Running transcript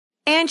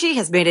Angie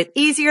has made it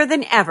easier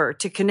than ever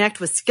to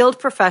connect with skilled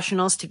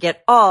professionals to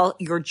get all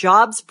your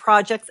jobs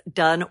projects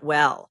done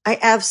well. I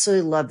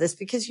absolutely love this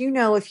because,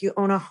 if you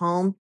own a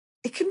home,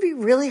 it can be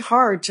really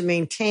hard to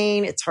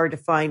maintain. It's hard to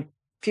find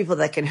people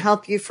that can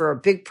help you for a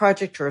big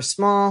project or a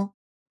small.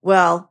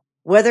 Well,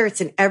 whether it's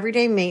in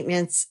everyday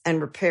maintenance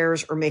and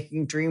repairs or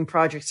making dream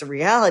projects a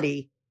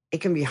reality, it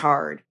can be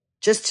hard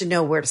just to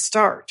know where to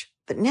start.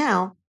 But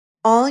now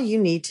all you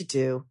need to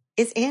do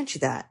is Angie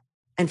that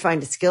and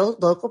find a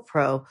skilled local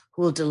pro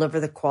who will deliver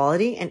the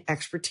quality and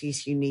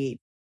expertise you need.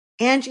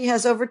 Angie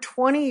has over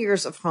 20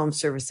 years of home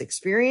service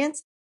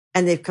experience,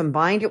 and they've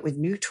combined it with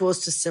new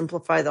tools to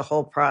simplify the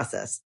whole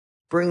process.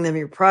 Bring them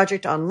your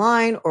project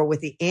online or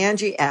with the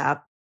Angie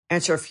app,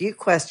 answer a few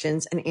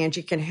questions, and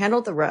Angie can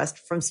handle the rest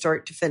from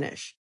start to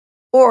finish.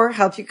 Or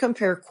help you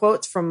compare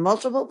quotes from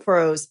multiple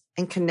pros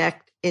and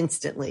connect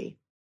instantly,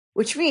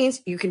 which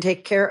means you can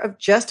take care of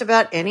just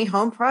about any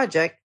home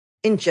project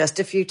in just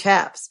a few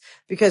taps.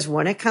 Because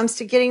when it comes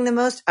to getting the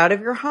most out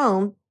of your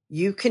home,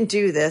 you can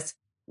do this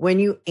when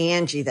you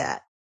Angie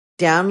that.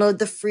 Download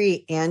the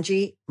free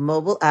Angie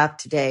mobile app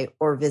today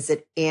or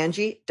visit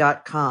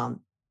Angie.com.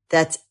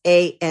 That's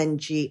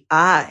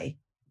ANGI.com.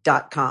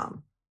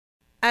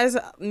 As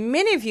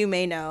many of you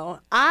may know,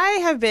 I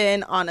have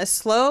been on a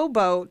slow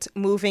boat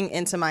moving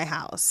into my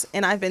house,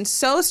 and I've been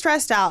so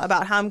stressed out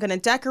about how I'm going to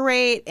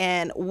decorate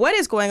and what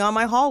is going on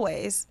my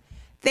hallways.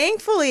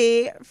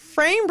 Thankfully,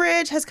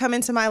 FrameBridge has come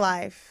into my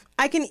life.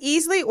 I can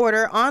easily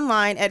order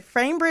online at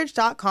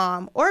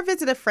framebridge.com or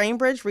visit a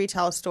FrameBridge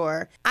retail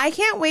store. I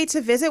can't wait to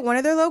visit one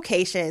of their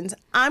locations.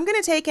 I'm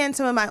going to take in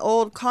some of my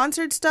old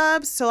concert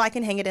stubs so I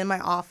can hang it in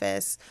my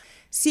office.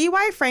 See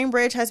why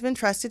FrameBridge has been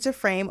trusted to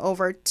frame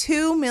over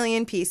 2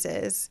 million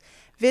pieces.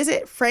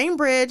 Visit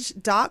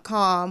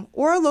framebridge.com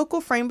or a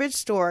local FrameBridge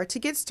store to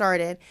get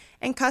started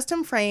and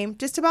custom frame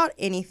just about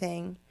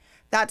anything.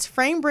 That's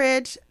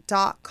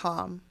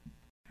framebridge.com.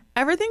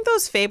 Ever think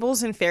those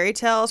fables and fairy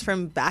tales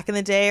from back in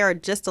the day are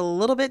just a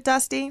little bit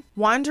dusty?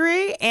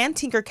 Wondery and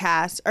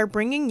Tinkercast are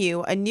bringing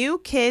you a new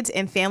kids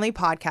and family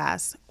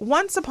podcast,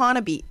 Once Upon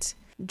a Beat.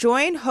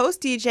 Join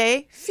host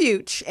DJ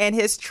Fuchs and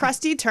his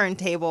trusty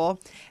turntable,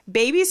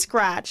 Baby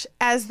Scratch,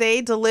 as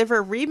they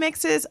deliver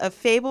remixes of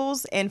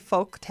fables and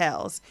folk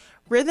tales,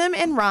 rhythm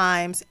and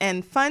rhymes,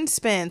 and fun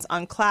spins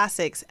on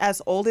classics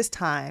as old as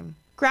time.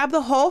 Grab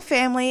the whole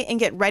family and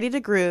get ready to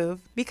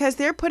groove because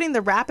they're putting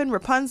the rappin'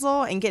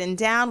 Rapunzel and getting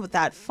down with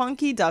that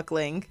funky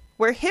duckling.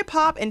 Where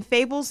hip-hop and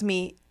fables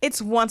meet,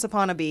 it's Once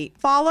Upon a Beat.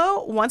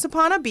 Follow Once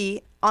Upon a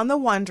Beat on the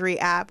Wondery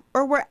app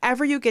or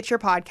wherever you get your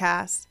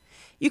podcasts.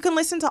 You can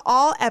listen to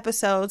all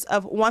episodes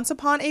of Once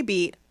Upon a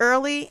Beat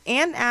early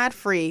and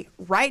ad-free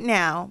right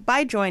now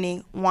by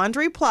joining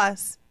Wondery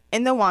Plus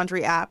in the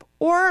Wondery app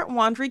or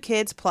Wondery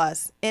Kids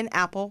Plus in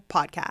Apple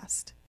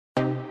Podcast.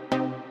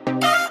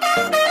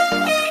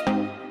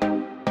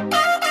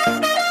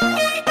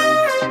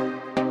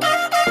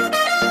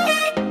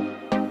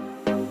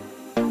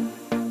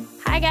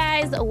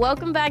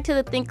 Welcome back to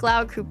the Think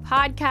Loud Crew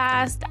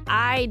podcast.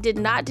 I did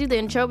not do the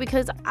intro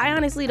because I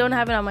honestly don't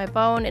have it on my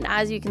phone. And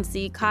as you can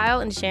see,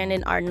 Kyle and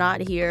Shannon are not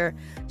here.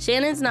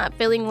 Shannon's not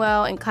feeling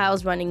well and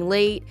Kyle's running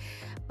late,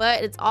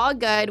 but it's all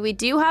good. We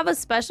do have a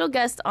special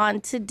guest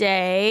on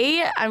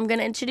today. I'm going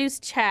to introduce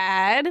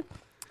Chad.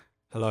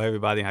 Hello,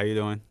 everybody. How you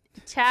doing?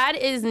 Chad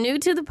is new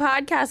to the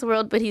podcast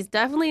world, but he's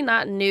definitely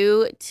not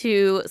new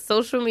to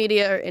social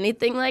media or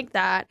anything like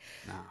that.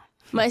 No.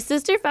 My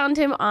sister found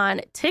him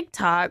on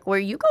TikTok where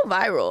you go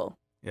viral.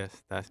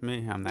 Yes, that's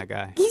me. I'm that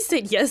guy. He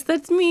said, yes,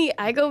 that's me.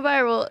 I go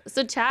viral.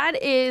 So Chad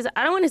is,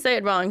 I don't want to say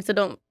it wrong, so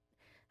don't,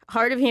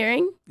 hard of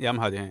hearing? Yeah, I'm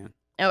hard of hearing.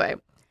 Okay.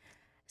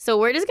 So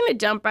we're just going to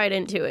jump right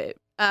into it.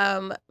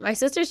 My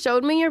sister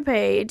showed me your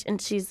page and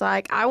she's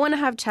like, I want to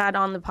have Chad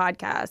on the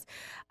podcast.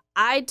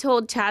 I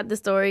told Chad the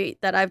story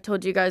that I've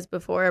told you guys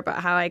before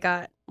about how I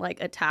got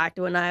attacked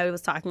when I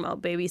was talking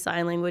about baby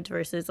sign language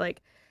versus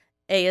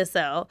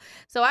ASL.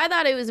 So I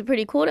thought it was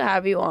pretty cool to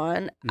have you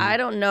on. I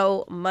don't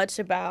know much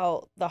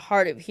about the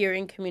hard of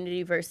hearing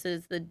community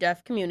versus the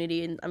deaf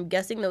community, and I'm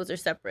guessing those are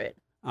separate.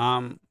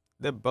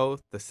 They're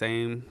both the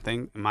same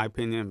thing, in my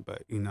opinion,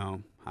 but,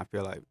 I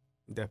feel like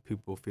deaf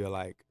people feel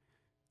like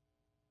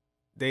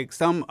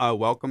some are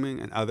welcoming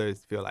and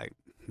others feel like,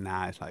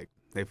 nah, it's like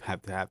they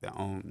have to have their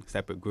own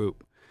separate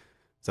group.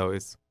 So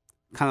it's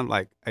kind of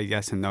like a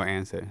yes and no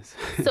answer.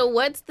 So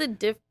what's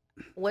the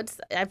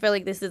I feel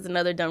like this is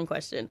another dumb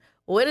question.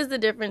 What is the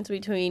difference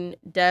between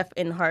deaf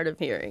and hard of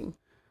hearing?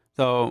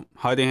 So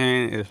hard of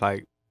hearing is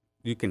like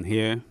you can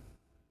hear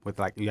with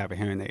you have a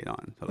hearing aid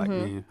on. So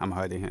me, I'm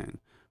hard of hearing.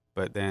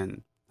 But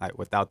then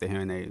without the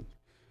hearing aid,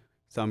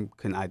 some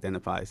can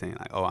identify saying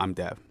oh, I'm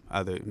deaf.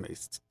 Others may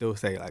still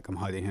say I'm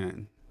hard of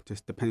hearing,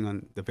 just depending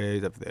on the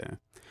variety of their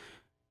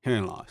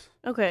hearing loss.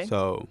 Okay.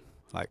 So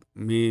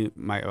me,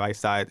 my right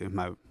side and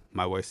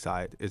my worst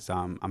side is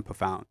I'm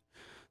profound.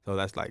 So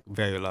that's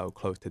very low,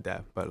 close to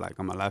deaf. But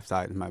on my left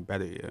side, my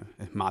better ear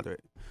is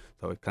moderate.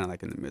 So it's kind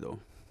of in the middle.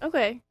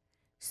 Okay.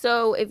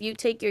 So if you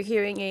take your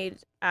hearing aid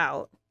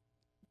out,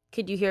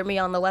 could you hear me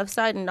on the left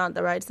side and not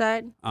the right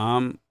side?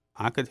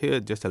 I could hear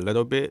just a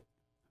little bit,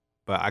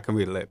 but I can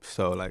read lips.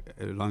 So like,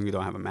 as long as you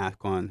don't have a mask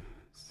on.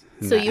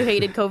 So you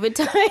hated COVID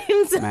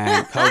times?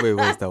 Man, COVID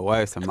was the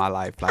worst of my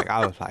life. Like,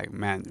 I was like,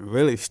 man,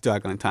 really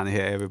struggling trying to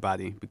hear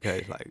everybody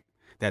because like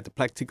they had the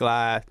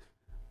plexiglass.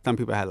 Some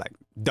people had like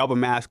double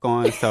mask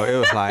on, so it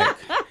was like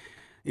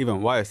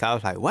even worse. I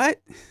was like, what?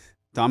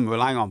 So I'm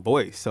relying on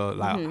voice. So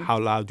like, how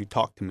loud you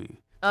talk to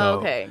me. So,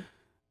 Okay.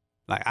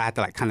 Like I had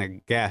to like kind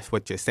of guess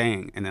what you're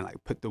saying and then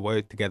like put the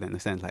words together in a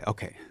sense like,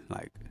 okay,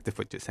 like this is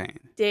what you're saying.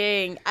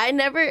 Dang. I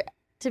never,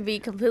 to be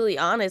completely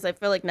honest, I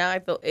feel like now I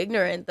feel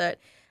ignorant that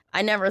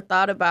I never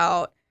thought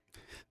about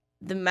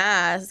the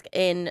mask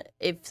and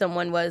if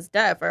someone was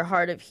deaf or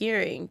hard of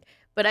hearing.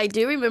 But I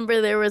do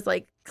remember there was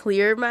like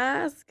clear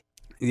mask.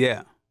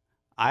 Yeah,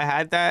 I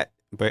had that,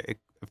 but it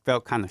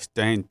felt kind of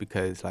strange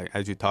because like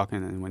as you're talking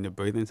and when you're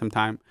breathing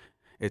sometimes,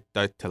 it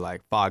starts to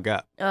like fog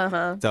up.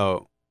 Uh-huh.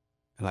 So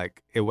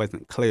like it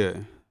wasn't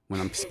clear when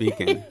I'm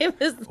speaking. It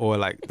was... Or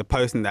like the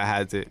person that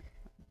has it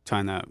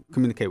trying to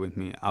communicate with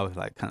me, I was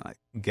like kind of like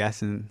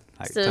guessing,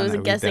 like So it trying was to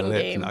a read their guessing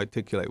lips game. and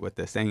articulate what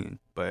they're saying.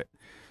 But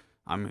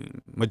I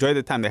mean, majority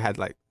of the time they had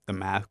like the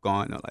mask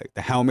on or like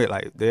the helmet,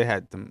 like they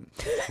had some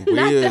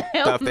weird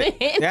stuff. helmet.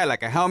 They had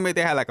like a helmet,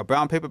 they had like a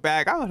brown paper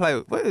bag. I was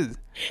like, what is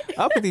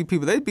up with these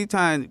people? They'd be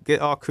trying to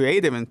get all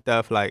creative and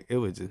stuff. Like it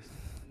was just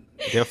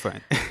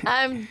different.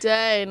 I'm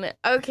done.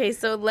 Okay,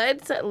 so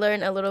let's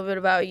learn a little bit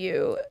about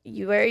you.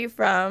 Where are you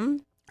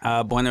from?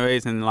 Born and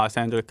raised in Los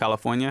Angeles,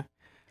 California.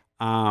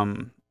 I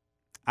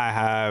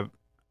have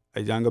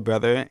a younger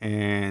brother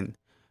and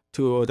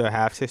 2 older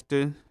half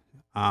sisters.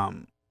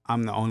 I'm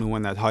the only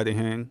one that's hard of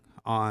hearing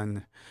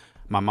on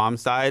my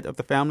mom's side of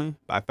the family.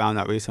 But I found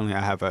out recently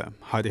I have a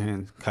hard of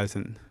hearing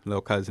cousin,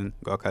 girl cousin,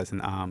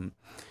 on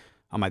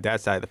my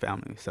dad's side of the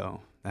family. So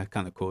that's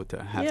kind of cool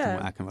to have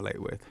someone I can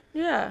relate with.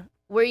 Yeah.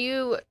 Were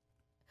you...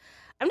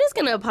 I'm just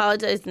going to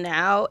apologize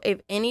now if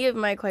any of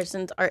my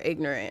questions are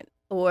ignorant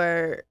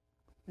or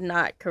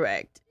not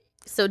correct.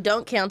 So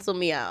don't cancel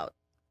me out.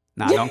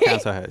 Nah, don't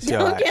cancel her.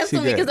 Don't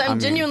cancel me because I'm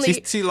genuinely...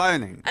 She's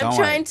learning. I'm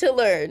trying to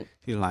learn.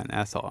 She's learning,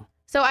 that's all.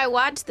 So I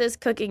watched this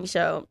cooking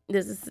show.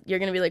 You're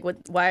gonna be like, "What?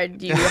 Why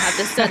do you have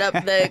to set up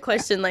the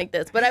question like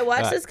this?" But I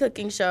watched this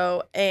cooking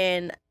show,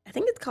 and I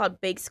think it's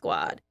called Bake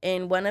Squad.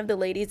 And one of the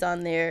ladies on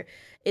there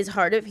is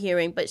hard of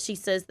hearing, but she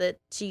says that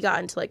she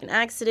got into like an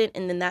accident,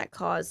 and then that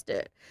caused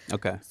it.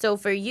 Okay. So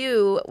for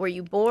you, were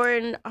you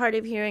born hard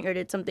of hearing, or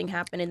did something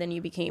happen and then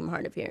you became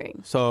hard of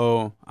hearing?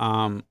 So,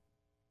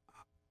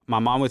 my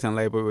mom was in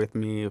labor with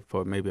me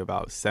for maybe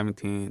about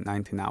 17,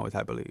 19 hours,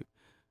 I believe.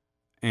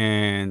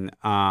 And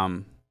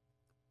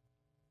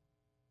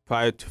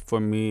prior to for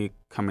me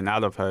coming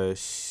out of her,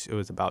 it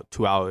was about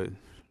 2 hours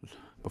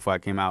before I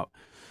came out.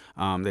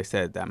 They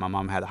said that my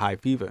mom had a high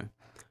fever.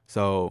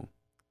 So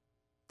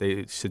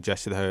they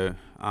suggested her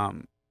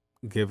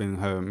giving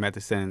her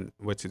medicine,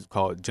 which is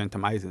called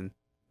gentamicin,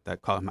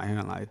 that caused my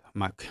hearing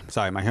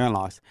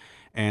loss.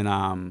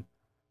 And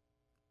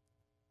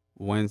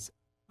once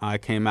I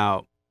came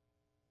out,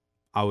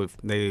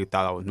 they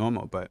thought I was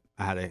normal, but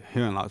I had a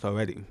hearing loss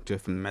already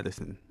just from the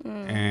medicine.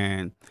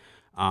 And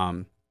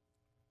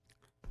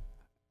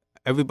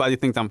everybody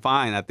thinks I'm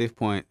fine at this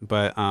point,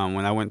 but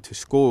when I went to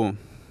school,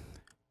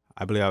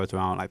 I believe I was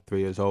around like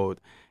 3 years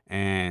old,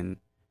 and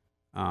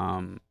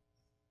I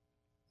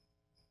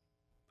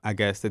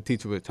guess the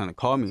teacher was trying to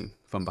call me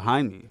from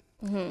behind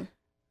me,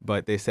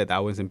 but they said I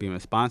wasn't being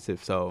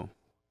responsive. So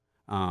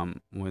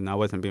when I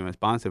wasn't being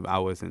responsive, I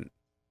wasn't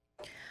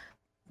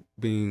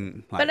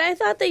being like... But I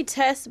thought they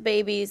test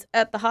babies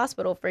at the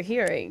hospital for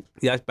hearing.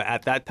 Yes, but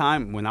at that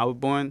time when I was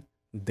born,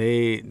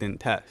 they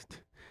didn't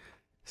test.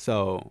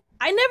 So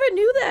I never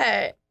knew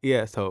that.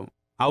 Yeah, so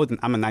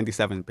I'm a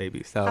 97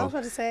 baby. So I was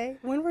about to say,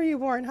 when were you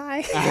born?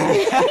 Hi.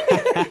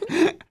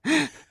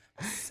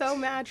 So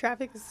mad.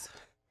 Traffic is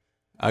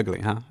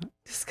ugly, huh?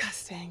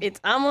 disgusting. It's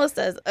almost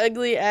as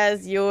ugly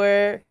as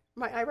your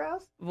My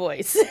eyebrows?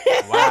 voice.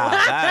 Wow,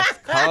 that's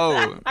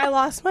cold. I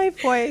lost my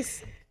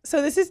voice.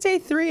 So this is day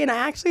 3, and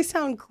I actually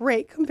sound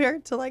great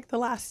compared to like the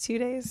last 2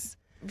 days.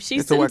 She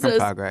It's a work sends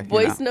in us progress,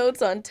 voice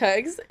notes on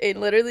text,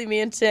 and literally me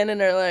and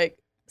Shannon are like,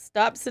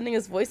 stop sending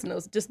us voice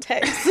notes, just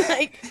text.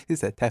 Like,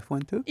 Is that tough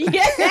one too?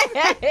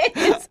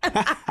 yes.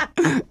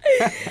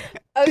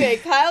 Okay,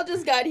 Kyle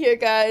just got here,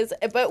 guys.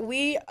 But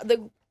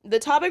the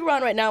topic we're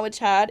on right now with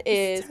Chad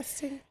is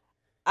Testing.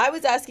 I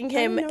was asking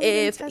him didn't know you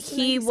if didn't test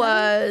he in 97.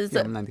 was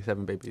Yeah, I'm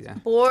 97 baby, yeah.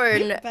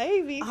 born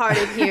Baby. hard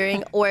of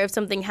hearing or if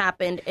something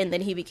happened and then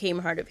he became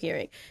hard of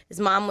hearing. His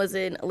mom was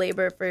in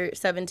labor for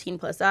 17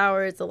 plus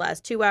hours. The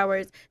last 2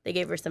 hours, they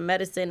gave her some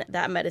medicine.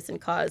 That medicine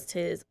caused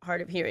his hard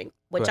of hearing,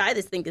 which Right. I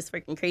just think is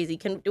freaking crazy.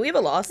 Do we have a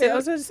lawsuit? I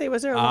was going to say,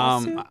 was there a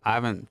lawsuit? I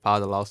haven't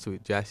filed a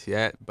lawsuit just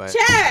yet, but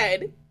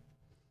Chad,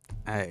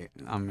 hey,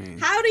 I mean,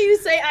 how do you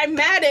say I'm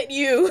mad at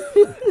you?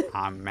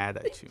 I'm mad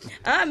at you.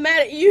 I'm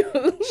mad at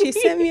you. She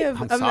sent me a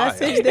sorry.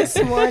 message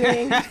this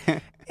morning,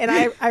 and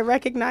I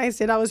recognized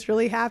it. I was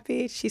really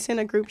happy. She sent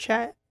a group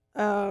chat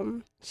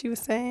She was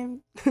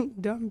saying,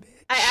 dumb bitch.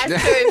 I asked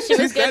her if she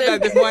was said gonna.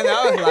 that this morning.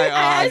 I was like,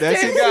 I oh, there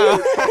asked she her go.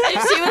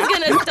 if she was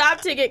gonna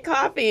stop to get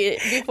coffee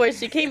before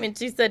she came, and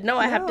she said, "No,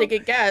 I have to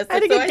get gas." I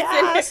had to And get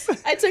gas.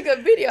 I took a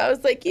video. I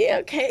was like, "Yeah,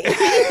 okay."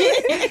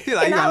 She's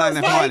like, you I gonna learn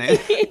was this morning.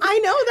 I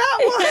know that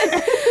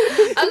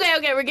one.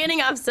 Okay, we're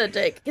getting off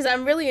subject because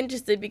I'm really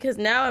interested because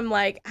now I'm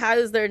like, how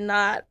is there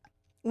not?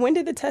 When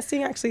did the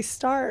testing actually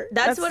start?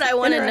 That's what I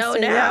want to know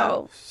interesting,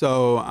 now.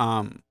 So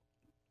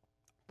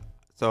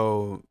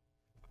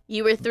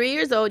You were 3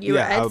 years old. You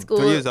Yeah, were I at was school.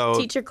 3 years old.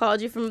 Teacher called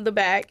you from the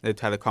back. they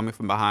tried to call me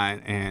from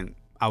behind, and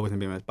I wasn't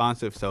being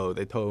responsive. So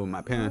they told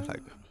my parents,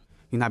 like,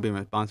 he's not being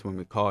responsive when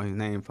we call his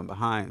name from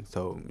behind.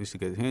 So you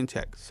should get his hearing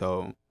checked.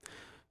 So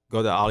go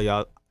to the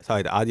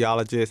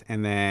audiologist,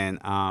 and then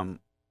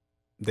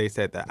they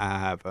said that I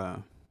have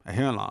a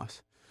hearing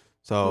loss.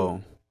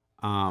 So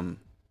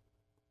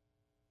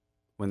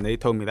when they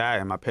told me that,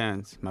 and my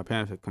parents were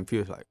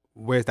confused, like,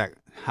 where's that?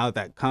 How'd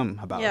that come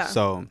about? Yeah.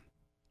 So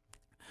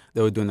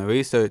they were doing the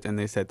research, and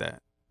they said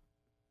that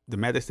the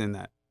medicine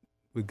that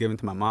was given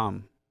to my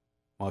mom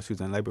while she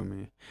was in labor with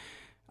me,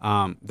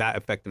 that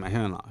affected my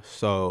hearing loss.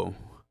 So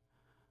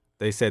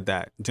they said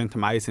that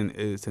gentamicin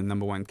is the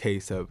number one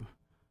case of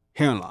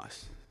hearing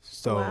loss.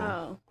 So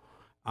Wow.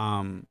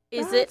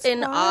 Is That's it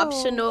an wild.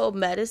 optional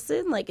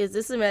medicine? Like, is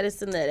this a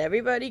medicine that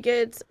everybody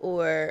gets?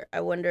 Or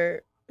I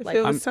wonder, If like,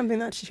 it was something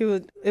that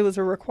it was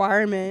a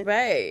requirement.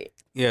 right.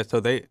 yeah, so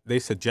they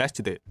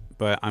suggested it,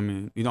 but I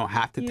mean, you don't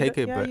have to take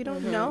it. Yeah, But you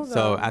don't Mhm. know so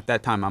though. at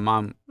that time, my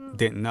mom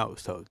didn't know,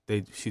 so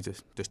she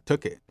just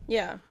took it.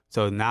 Yeah.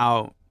 So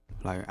now,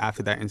 like,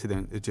 after that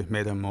incident, it just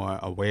made her more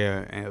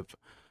aware of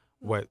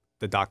what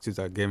the doctors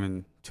are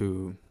giving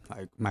to,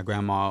 like, my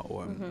grandma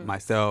or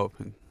myself,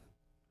 and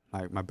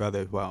like my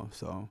brother as well.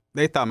 So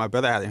they thought my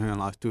brother had a hearing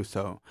loss too,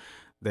 so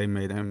they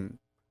made him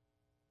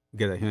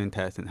get a hearing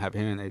test and have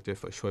hearing aids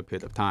just for a short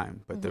period of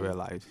time. But they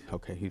realized,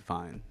 okay, he's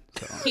fine.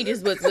 So He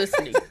just was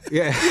listening.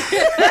 yeah,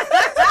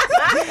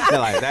 they're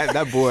like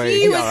that boy.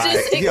 He was all right.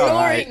 just He all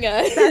right. ignoring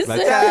us.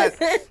 Like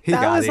that. He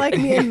That got was it. like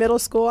me in middle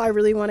school. I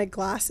really wanted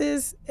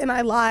glasses, and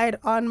I lied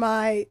on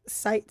my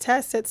sight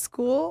test at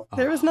school.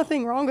 There was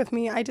nothing wrong with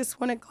me. I just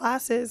wanted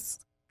glasses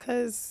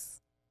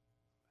because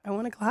I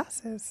wanted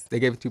glasses. They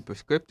gave it to you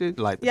prescriptive,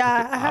 like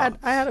Yeah,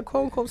 I had a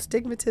quote unquote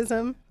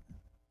stigmatism.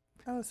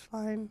 That was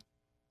fine.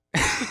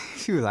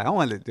 She was like, I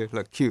want it to just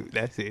look cute.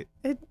 That's it.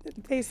 It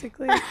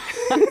basically.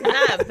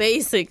 Not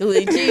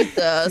basically, She's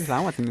Jesus. like, I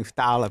want the new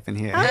style up in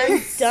here.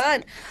 I'm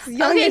done.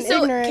 Young Okay, and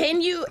so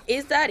ignorant.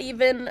 is that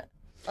even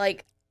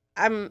like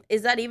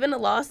is that even a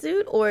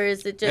lawsuit or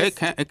is it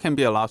just It can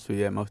be a lawsuit,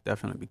 yeah, most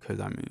definitely, because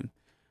I mean,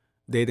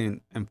 they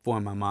didn't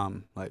inform my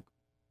mom like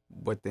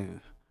what the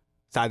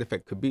side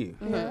effect could be,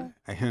 Yeah.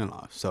 a hearing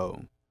loss.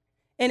 So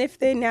And if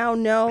they now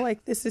know,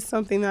 like, this is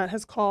something that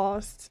has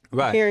caused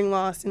Right. hearing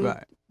loss and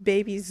right,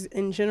 babies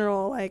in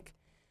general, like,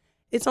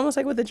 it's almost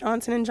like with the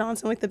Johnson &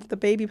 Johnson, like the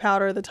baby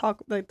powder, the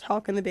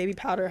talk and the baby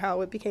powder,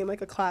 how it became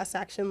like a class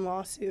action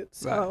lawsuit.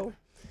 So,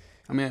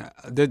 I mean,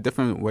 there's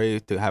different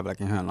ways to have like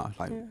a hearing loss,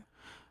 like Yeah.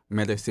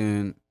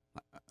 medicine,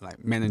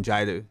 like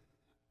meningitis,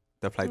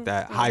 stuff like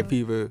that. High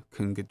fever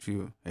can get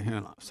you a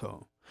hearing loss.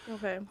 So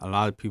okay? a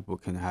lot of people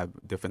can have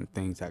different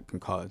things that can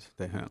cause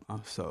the hearing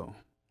loss. So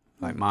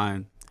like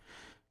mine,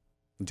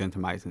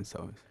 gentamicin.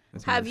 So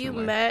it's Have you medicine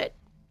way. met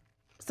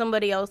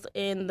somebody else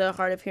in the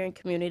hard of hearing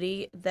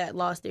community that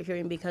lost their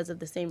hearing because of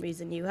the same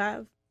reason you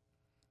have?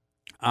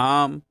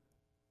 I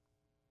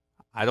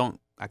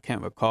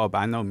can't recall, but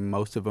I know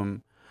most of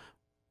them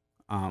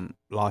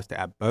lost it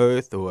at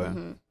birth or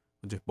Mhm.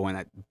 just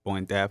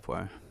born deaf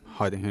or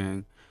hard of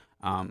hearing.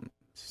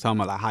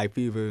 Some are like high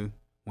fever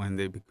when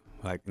they be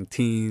like in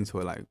teens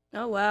or like,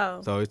 Oh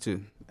wow. so it's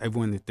just,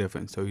 everyone is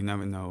different. So you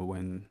never know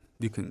when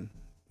you can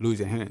lose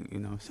your hearing, you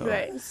know? So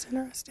Right. it's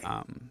interesting.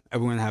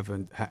 everyone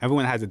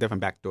has a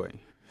different backstory.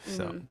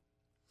 So, Mhm.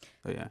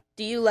 so yeah.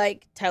 Do you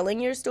like telling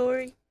your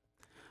story?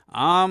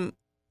 I'm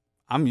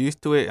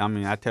used to it. I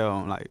mean, I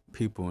tell like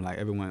people, like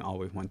everyone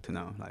always wants to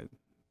know, like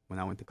when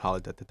I went to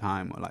college at the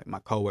time, or like my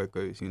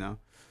coworkers, you know.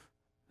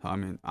 So I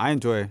mean, I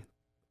enjoy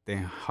the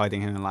hard of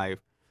hearing life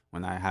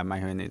when I have my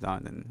hearing aids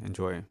on, and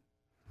enjoy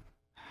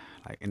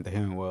like in the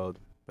hearing world.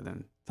 But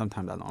then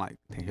sometimes I don't like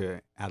to hear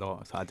it at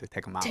all, so I just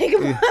take them out. Take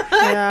 'em out.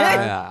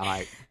 Yeah.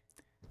 Yeah,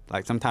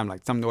 like sometimes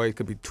like some noise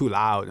could be too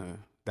loud, or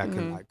that Mhm.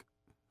 can like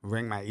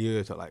ring my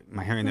ears, or like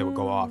my hearing aid will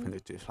go off, and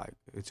it's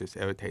just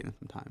irritating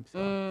sometimes. So.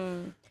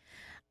 Mm.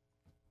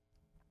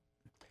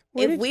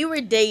 Where If did we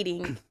were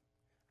dating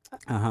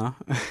Uh huh.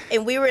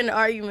 and we were in an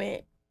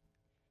argument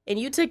and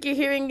you took your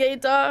hearing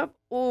aids off,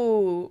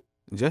 ooh.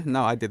 Just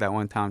know I did that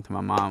one time to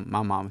my mom.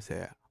 My mom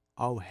said,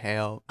 "Oh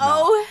hell no."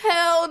 Oh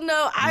hell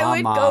no. I My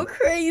would mom, go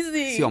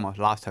crazy. She almost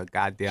lost her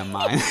goddamn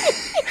mind.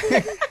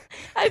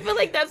 I feel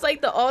like that's like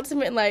the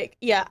ultimate like,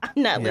 yeah, I'm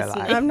not Yeah,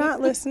 listening. like- I'm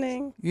not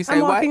listening. You say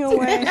I'm what? walking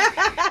away.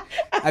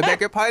 I beg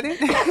your pardon?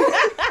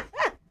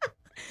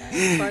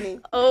 It's funny.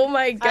 Oh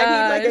my god!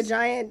 I need like a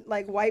giant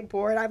like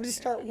whiteboard. I would just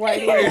start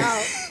writing it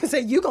out.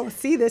 Say, you gonna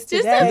see this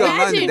Just today. You gonna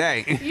learn imagine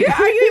today. you're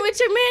arguing with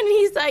your man, and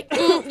he's like,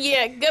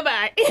 "Yeah,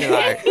 goodbye." You're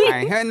like, I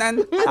ain't heard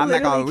nothing. I'm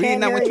not gonna literally read can't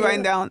nothing what hear you writing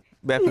you. down.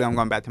 Definitely, I'm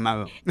going back to my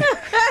room.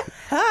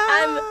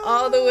 I'm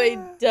all the way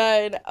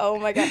done. Oh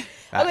my god.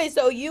 Okay,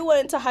 so you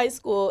went to high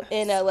school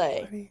in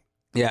LA.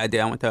 Yeah, I did.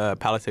 I went to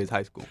Palisades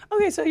High School.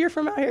 Okay, so you're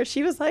from out here.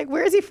 She was like,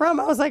 "Where is he from?"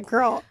 I was like,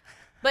 "Girl."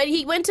 But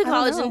he went to don't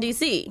college in know.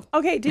 DC.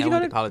 Okay, did Yeah, you I go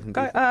went to to college in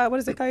DC. what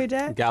is it?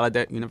 Gallaudet?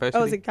 Gallaudet University.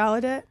 Oh, is it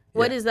Gallaudet?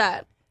 What Yeah. is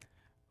that?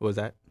 What was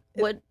that?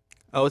 What?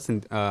 Oh, it's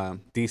in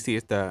DC.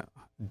 It's the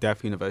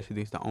deaf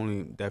university. It's the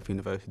only deaf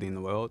university in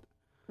the world.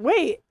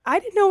 Wait, I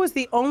didn't know it was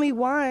the only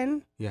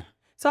one. Yeah.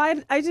 So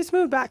I just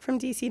moved back from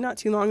DC not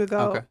too long ago,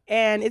 Okay.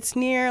 and it's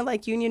near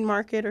like Union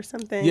Market or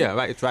something. Yeah,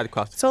 right. It's right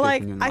across the So street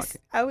like from Union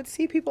Market. I would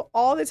see people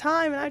all the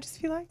time, and I'd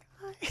just be like,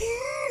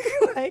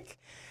 "Hi." Like,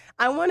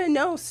 I want to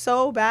know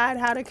so bad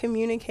how to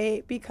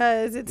communicate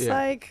because it's Yeah.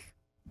 like,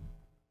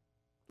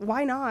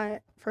 why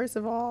not? First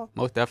of all,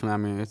 Most definitely. I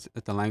mean, it's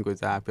a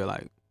language that I feel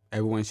like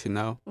everyone should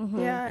know,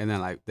 yeah. and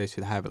then like they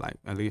should have it like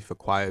at least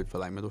required for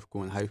like middle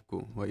school and high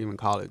school or even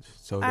college,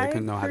 so they I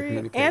can know how to agree.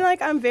 communicate. And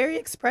like I'm very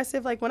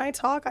expressive. Like when I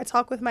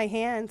talk with my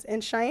hands.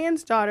 And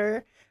Cheyenne's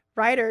daughter,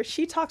 Ryder,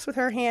 she talks with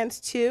her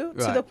hands too,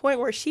 to Right. the point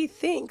where she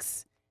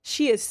thinks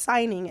she is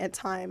signing at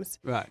times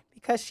Right.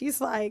 because she's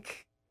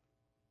like,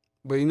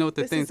 But you know what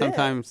the This thing? is it.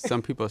 Sometimes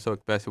some people are so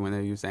expressive when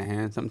they use their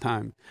hands.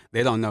 Sometimes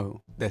they don't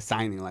know they're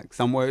signing. Like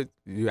some words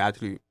you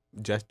actually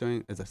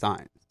gesturing is a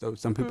sign. So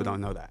some people don't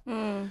know that.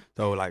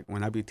 So like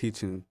when I be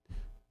teaching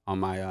on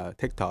my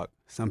TikTok,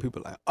 some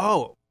people are like,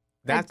 oh,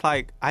 that's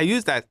like I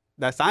used that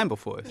sign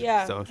before.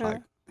 Yeah. So it's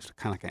like it's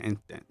kind of like an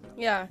instant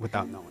Yeah.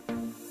 without knowing.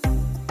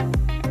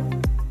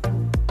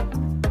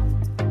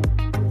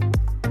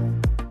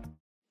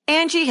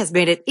 Angie has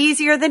made it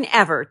easier than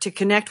ever to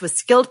connect with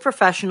skilled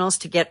professionals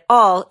to get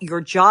all your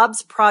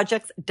jobs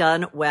projects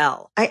done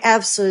well. I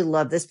absolutely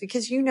love this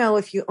because, you know,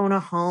 if you own a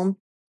home,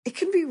 it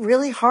can be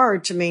really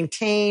hard to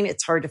maintain.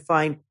 It's hard to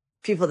find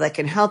people that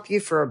can help you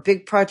for a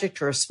big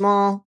project or a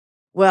small.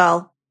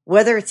 Well,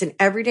 whether it's in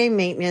everyday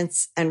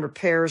maintenance and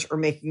repairs or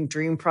making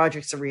dream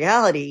projects a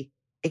reality,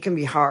 it can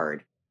be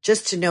hard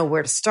just to know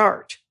where to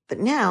start. But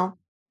now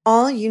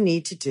all you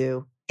need to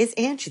do is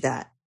Angie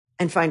that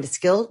and find a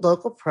skilled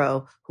local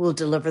pro who will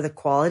deliver the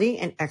quality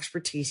and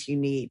expertise you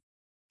need.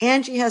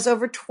 Angie has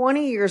over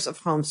 20 years of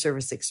home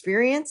service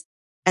experience,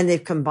 and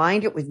they've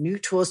combined it with new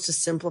tools to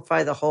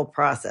simplify the whole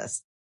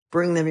process.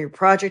 Bring them your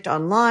project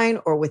online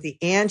or with the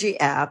Angie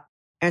app,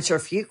 answer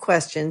a few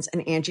questions,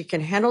 and Angie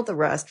can handle the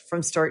rest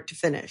from start to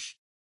finish.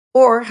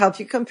 Or help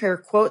you compare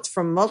quotes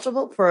from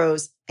multiple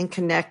pros and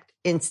connect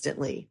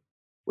instantly,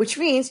 which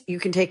means you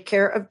can take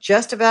care of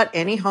just about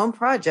any home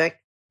project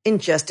in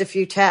just a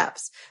few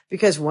taps.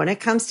 Because when it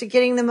comes to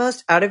getting the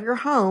most out of your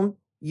home,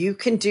 you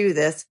can do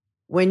this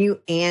when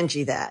you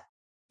Angie that.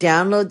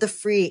 Download the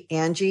free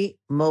Angie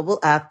mobile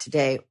app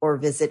today or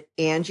visit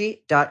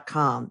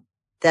Angie.com.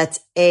 That's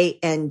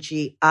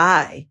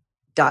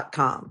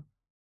ANGI.com.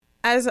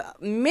 As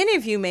many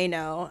of you may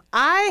know,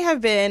 I have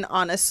been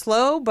on a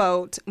slow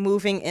boat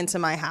moving into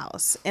my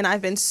house, and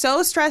I've been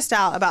so stressed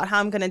out about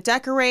how I'm going to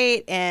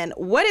decorate and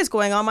what is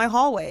going on my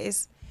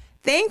hallways.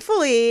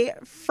 Thankfully,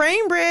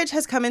 FrameBridge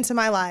has come into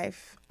my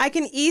life. I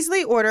can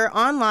easily order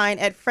online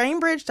at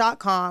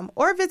framebridge.com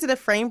or visit a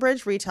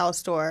FrameBridge retail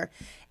store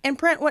and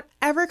print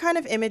whatever kind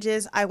of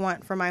images I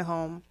want for my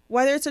home.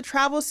 Whether it's a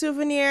travel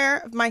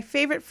souvenir of my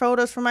favorite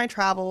photos from my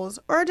travels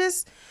or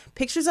just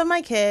pictures of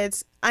my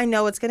kids, I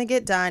know it's going to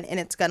get done and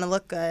it's going to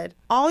look good.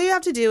 All you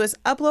have to do is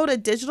upload a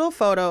digital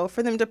photo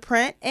for them to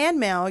print and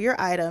mail your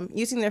item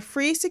using their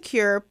free,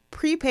 secure,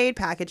 prepaid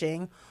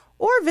packaging,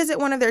 or visit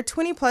one of their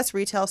 20-plus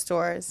retail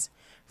stores.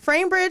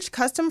 FrameBridge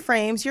custom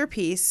frames your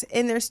piece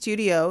in their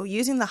studio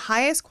using the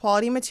highest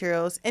quality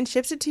materials and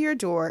ships it to your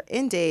door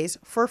in days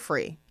for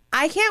free.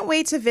 I can't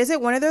wait to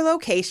visit one of their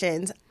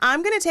locations.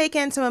 I'm going to take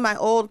in some of my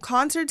old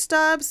concert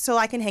stubs so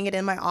I can hang it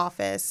in my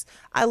office.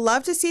 I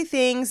love to see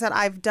things that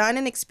I've done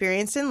and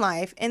experienced in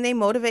life, and they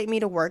motivate me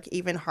to work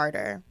even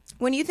harder.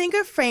 When you think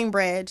of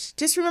FrameBridge,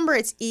 just remember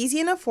it's easy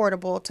and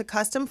affordable to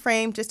custom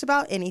frame just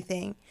about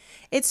anything.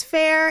 It's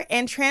fair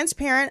and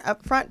transparent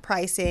upfront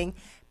pricing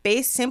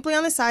based simply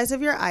on the size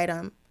of your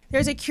item.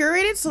 There's a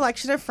curated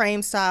selection of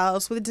frame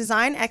styles with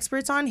design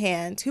experts on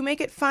hand who make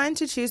it fun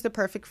to choose the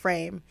perfect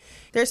frame.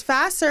 There's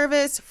fast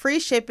service, free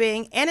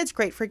shipping, and it's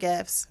great for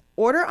gifts.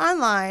 Order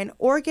online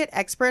or get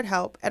expert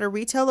help at a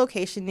retail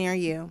location near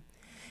you.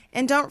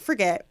 And don't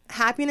forget,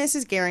 happiness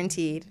is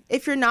guaranteed.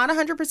 If you're not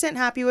 100%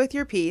 happy with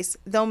your piece,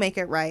 they'll make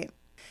it right.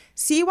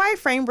 See why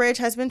FrameBridge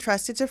has been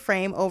trusted to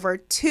frame over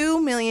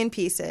 2 million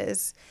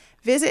pieces.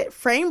 Visit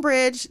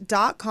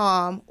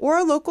framebridge.com or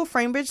a local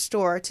FrameBridge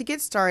store to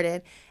get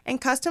started and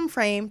custom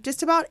frame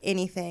just about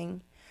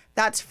anything.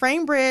 That's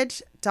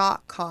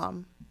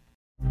framebridge.com.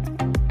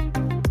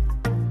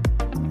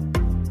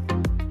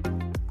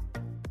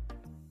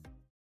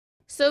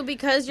 So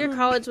because your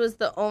college was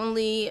the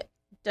only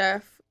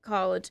deaf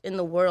college in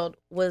the world,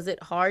 was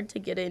it hard to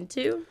get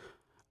into?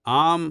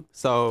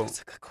 So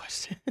That's a good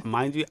question.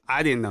 mind you,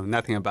 I didn't know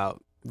nothing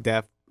about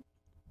deaf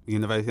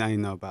university. I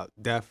didn't know about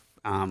deaf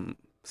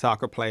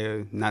soccer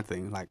players,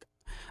 nothing. Like,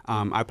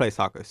 I play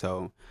soccer,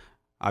 so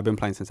I've been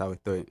playing since I was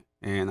 3.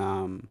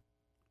 And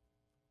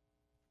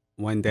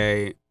one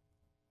day,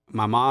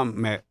 my mom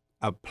met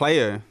a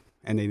player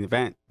at an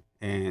event,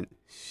 and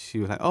she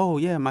was like, "Oh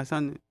yeah, my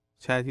son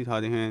Chad, he's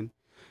hard of hearing,"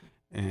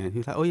 and he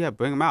was like, "Oh yeah,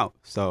 bring him out."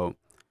 So,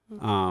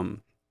 I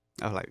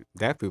was like,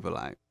 "Deaf people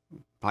like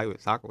play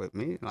with soccer with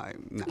me? Like,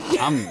 nah,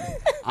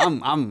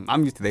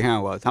 I'm used to the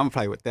hearing world, so I'm gonna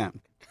play with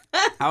them."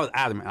 I was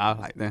adamant. I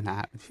was like, "They're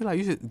not." She's like,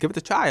 "You should give it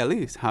a try at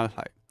least." I was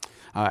like,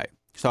 "All right."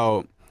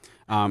 So,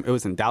 it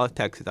was in Dallas,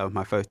 Texas. That was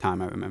my first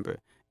time, I remember,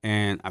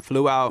 and I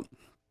flew out,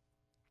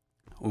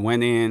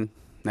 went in.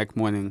 Next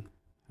morning,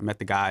 I met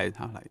the guys.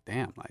 I was like,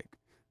 "Damn, like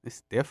this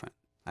is different."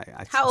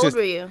 How old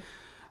were you?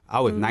 I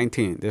was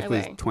 19. This was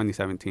Okay.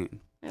 2017.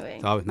 Okay.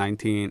 So I was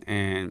 19,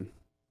 and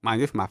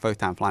mind, this was my first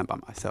time flying by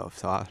myself.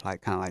 So I was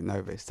like kind of like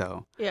nervous.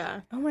 So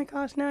Yeah. Oh my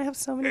gosh, now I have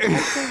so many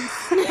questions.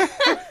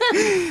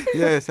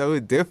 yeah, so it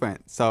was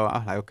different. So I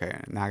was like, okay,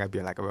 now I gotta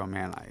be like a real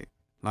man, like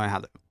learn how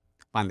to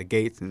find the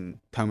gates and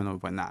terminals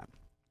and whatnot.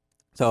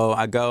 So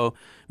I go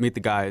meet the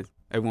guys.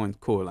 Everyone's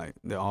cool. Like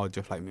they're all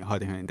just like me,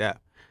 hard of hearing, deaf.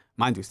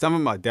 Mind you, some of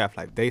them are deaf.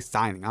 Like they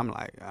signing. I'm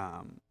like,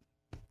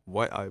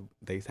 what are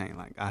they saying?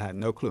 Like I had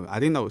no clue. I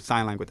didn't know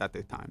sign language at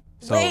this time.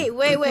 So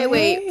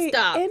Wait.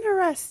 Stop.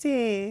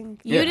 Interesting.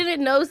 You Yeah.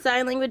 didn't know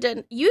sign language,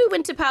 and you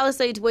went to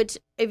Palisades, which,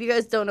 if you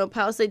guys don't know,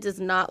 Palisades is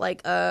not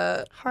like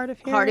a Hard of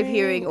hearing. hard of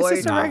hearing It's or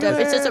just a Nah. regular.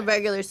 it's just a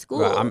regular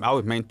school. right, I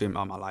was mainstream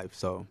all my life.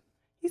 So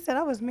He said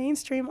I was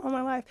mainstream all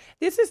my life.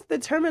 This is the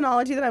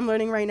terminology that I'm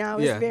learning right now.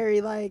 Is Yeah.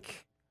 very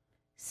like.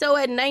 So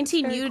at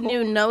 19, Very you cool.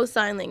 knew no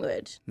sign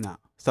language. no.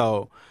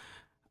 So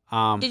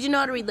Did you know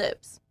how to read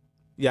lips?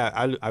 yeah,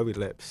 I read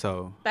lips.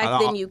 So Back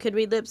then, you could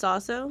read lips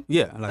also.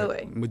 yeah, like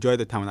Okay.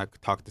 majority of the time when I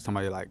talk to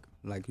somebody like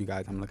you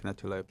guys, I'm looking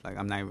at your lips. Like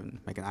I'm not even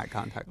making eye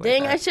contact. Like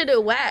Dang, I that. should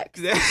have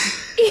waxed.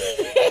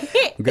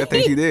 Good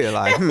thing she did.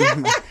 Like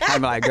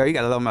I'm like, girl, you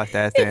got a little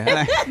mustache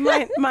there.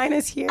 Mine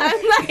is here.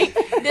 I'm like,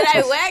 did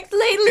I wax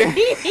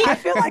lately? I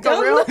feel like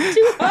Don't a real. look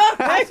too hard.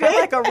 I feel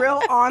like a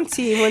real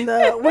auntie when the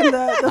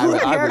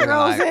hair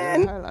grows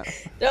in.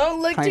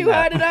 Don't look Plain too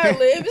that. hard at our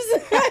lips.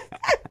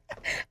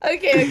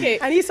 Okay.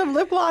 I need some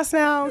lip gloss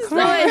now. Come So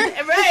on.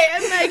 right,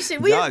 I'm like,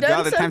 should we have draw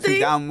done the attention something?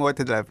 down more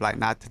to the left, like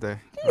not to the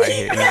right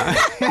here.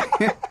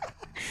 You know?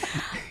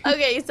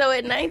 Okay, so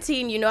at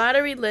 19, you know how to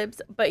read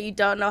lips, but you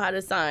don't know how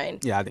to sign.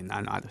 Yeah, I did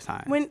not know how to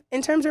sign. When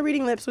in terms of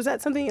reading lips, was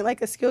that something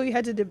like a skill you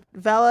had to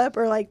develop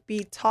or like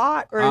be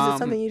taught, or is it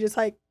something you just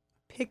like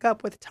pick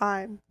up with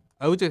time?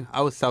 I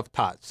was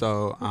self-taught.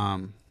 So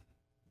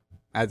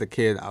as a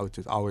kid, I was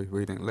just always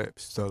reading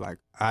lips. So like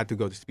I had to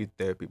go to speech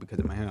therapy because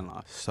of my hearing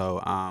loss. So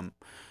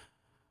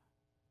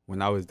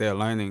when I was there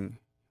learning,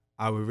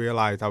 I would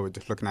realize I was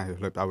just looking at his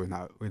lips. I was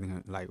not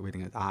reading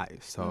his eyes.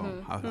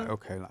 So I was like,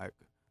 okay, like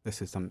this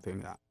is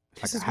something that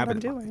This like is a what I'm habit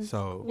of mine. doing.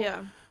 So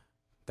Yeah.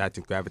 that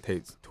just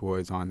gravitates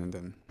towards on, and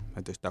then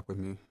it just stuck with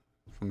me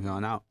from here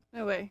on out.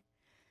 No way.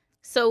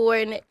 So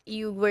when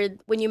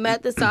you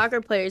met the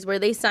soccer players, were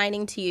they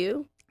signing to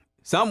you?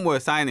 Some were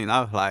signing.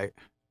 I was like,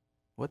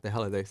 what the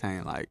hell are they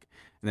saying? Like,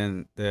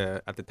 and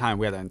then at the time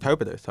we had an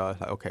interpreter, so I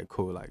was like, okay,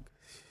 cool. Like,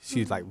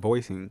 she's like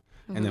voicing,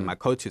 and then my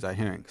coaches are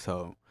hearing,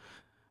 so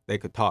they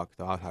could talk.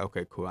 So I was like,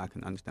 okay, cool. I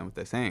can understand what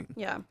they're saying.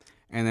 Yeah.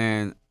 And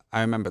then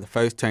I remember the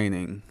first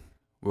training,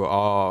 we're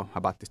all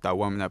about to start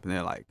warming up, and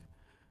they're like,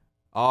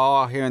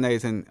 all hearing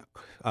aids and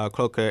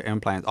cochlear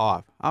implants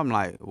off. I'm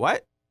like,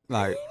 what?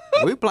 Like,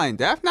 we playing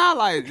deaf now?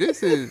 Like,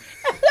 this is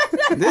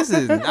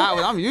not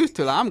what I'm used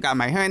to. Like, I'm got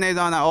my hearing aids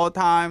on at all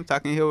times, so I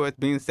can hear what's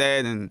being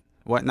said and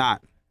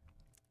whatnot.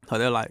 So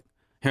they're like,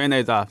 hearing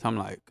aids off. So I'm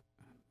like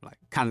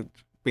kind of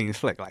being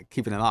slick, like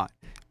keeping it on,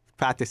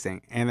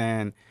 practicing. And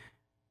then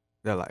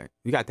they're like,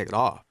 you gotta take it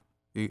off.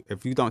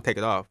 If you don't take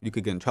it off, you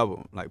could get in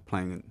trouble, like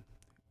playing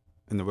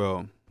in the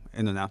real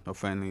international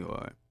friendly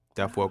or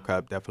Deaf World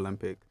Cup, Deaf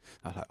Olympics.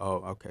 I was like, oh,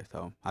 okay.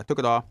 So I took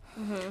it off.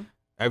 Mm-hmm.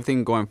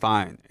 Everything going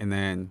fine. And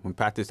then when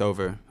practice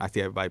over, I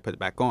see everybody put it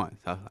back on.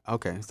 So I was like,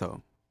 okay,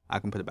 so I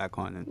can put it back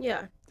on and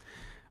Yeah.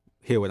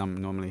 hear what I'm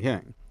normally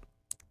hearing.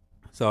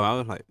 So I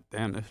was like,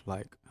 damn, this is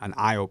like an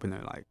eye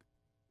opener. Like,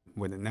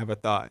 would have never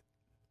thought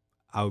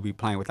I would be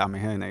playing without my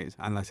hearing aids.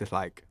 Unless it's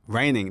like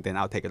raining, then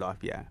I'll take it off,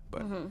 yeah.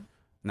 But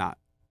not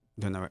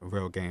during a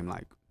real game,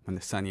 like when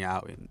the sunny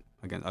out and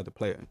against other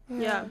players.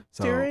 Yeah.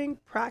 So During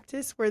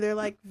practice, were there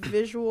like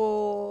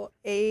visual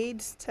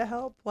aids to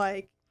help?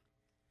 Like,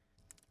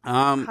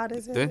 how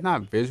does it? there's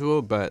not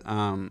visual, but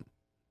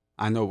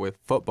I know with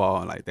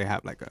football, like they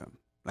have like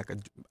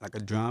a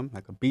drum,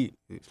 like a beat.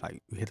 It's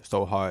like you hit it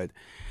so hard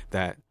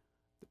that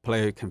the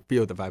player can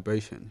feel the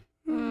vibration.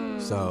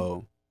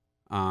 So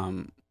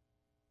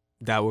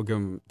that will give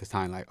them the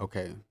sign like,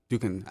 okay, you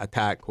can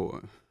attack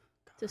or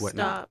To whatnot.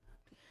 stop.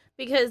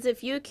 Because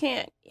if you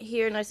can't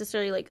hear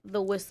necessarily like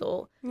the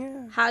whistle,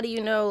 Yeah. how do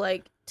you know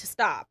like to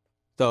stop?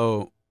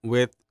 So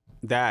with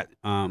that,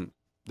 the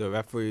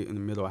referee in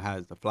the middle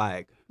has the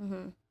flag,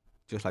 Mm-hmm.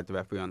 just like the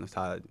referee on the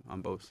side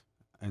on both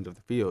ends of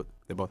the field,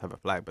 they both have a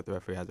flag, but the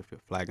referee has a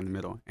flag in the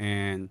middle.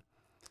 And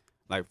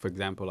like for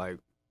example, like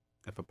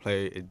if a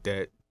player is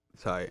dead,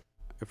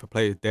 if a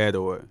player is dead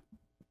or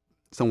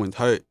someone's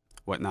hurt,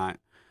 whatnot,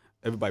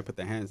 everybody put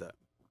their hands up.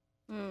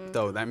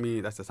 So that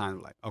means that's a sign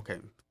of like, okay,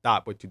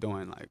 stop what you're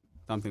doing. Like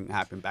something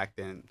happened back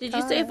then. Did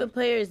you say if a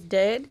player is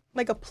dead?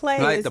 Like a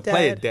play Like is the dead.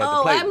 play is dead.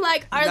 Oh, I'm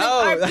like, are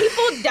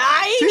people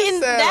dying She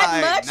in said, that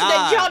like, much nah.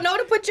 that y'all know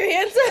to put your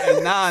hands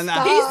up?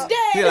 Nah. He's dead.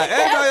 She's like,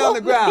 everybody on the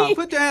Help ground, me.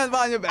 put your hands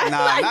behind your back.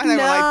 Nah, Like, not even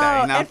like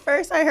that. You know? At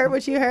first I heard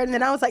what you heard, and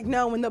then I was like,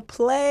 no, when the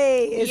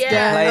play is Yeah.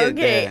 dead. Play is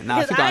okay, dead. Nah,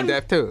 'cause she gone I'm-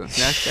 deaf too.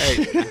 That's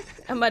great.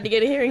 I'm about to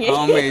get a hearing aid.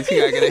 Oh man, she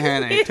gotta get a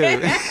hearing aid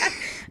too.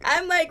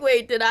 I'm like,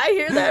 wait, did I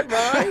hear that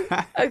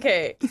wrong?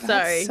 Okay,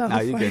 sorry. So Nah,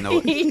 you funny. getting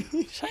old.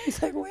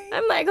 Shawnee's like, wait.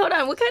 I'm like, hold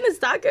on, what kind of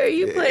soccer are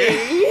you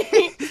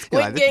playing? Squid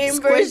Like, this is Game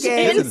Squid version.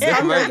 Games, This is different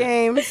Summer version.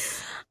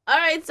 Games. All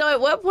right, so at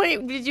what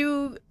point did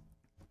you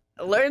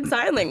learn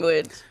sign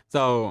language?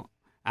 So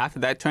after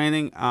that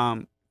training,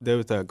 there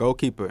was a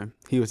goalkeeper.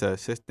 He was an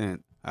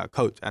assistant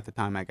coach at the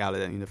time at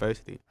Gallaudet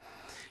University,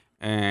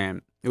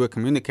 and we were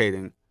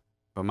communicating.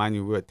 But mind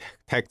you, we were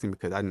texting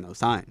because I didn't know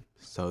sign.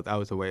 So that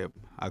was a way of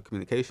our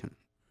communication.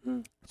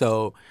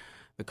 So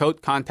the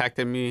coach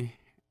contacted me,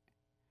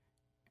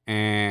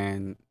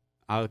 and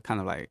I was kind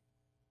of like,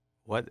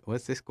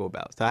 what's this school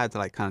about? So I had to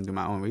like kind of do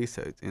my own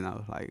research, and I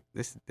was like,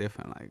 this is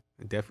different. Like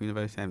a deaf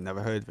university, I've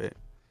never heard of it.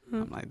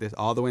 I'm like, this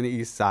all the way on the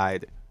east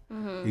side,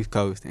 East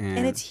Coast,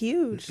 And it's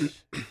huge.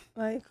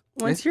 Like,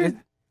 once you're...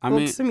 I well,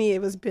 mean, to me,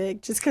 it was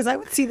big. Just because I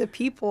would see the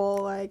people,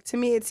 like, to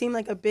me, it seemed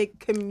like a big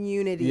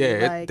community. yeah,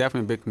 like, it's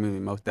definitely a big community,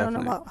 most I don't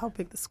definitely. know how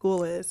big the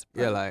school is.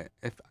 Yeah, but- like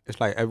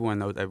it's like everyone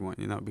knows everyone,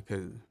 you know,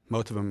 because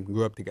most of them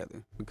grew up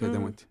together because they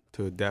went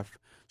to a deaf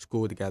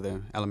school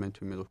together,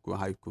 elementary, middle school,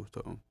 high school,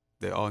 so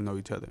they all know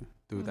each other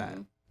through that.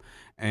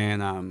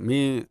 And I'm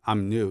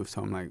new,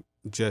 so I'm like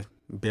just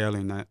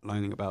barely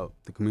learning about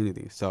the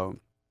community. So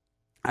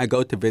I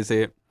go to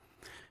visit,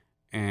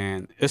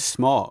 and it's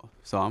small,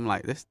 so I'm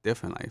like, this is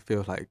different. Like, it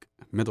feels like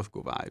middle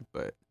school vibe,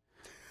 but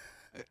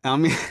I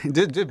mean,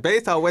 just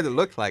based on what it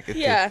looks like, it's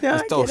Yeah. Yeah, I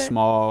it's so get it.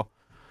 small,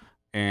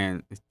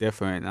 and it's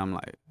different. And I'm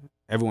like,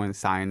 everyone's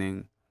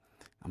signing.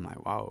 I'm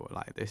like, wow,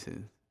 like this is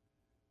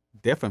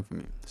different for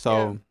me.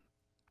 So,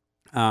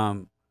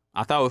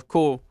 I thought it was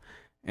cool,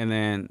 and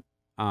then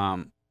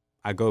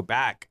I go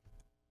back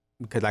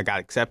because I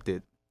got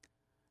accepted,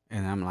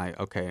 and I'm like,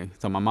 okay.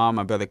 So my mom,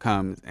 my brother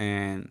comes,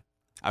 and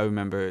I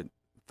remember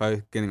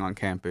first getting on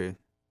campus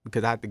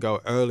because I had to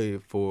go early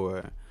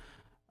for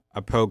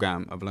a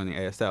program of learning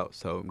ASL.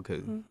 So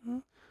because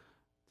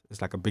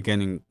it's like a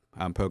beginning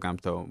program,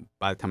 so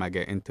by the time I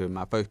get into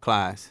my first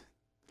class,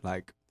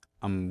 like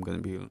I'm gonna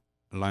be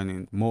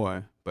learning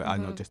more, but I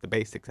know just the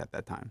basics at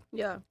that time.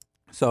 Yeah.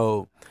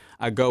 So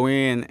I go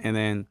in, and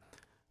then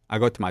I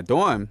go to my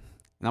dorm,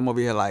 and I'm over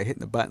here like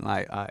hitting the button,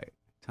 like, all right,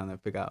 trying to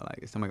figure out like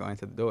is somebody gonna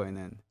answer the door, and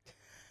then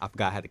I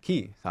forgot I had a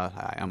key, so I was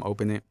like, all right, I'm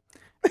opening it,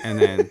 and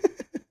then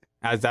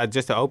as I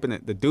just opened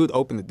it, the dude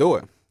opened the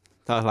door,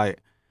 so I was like,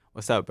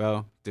 what's up,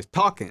 bro? Just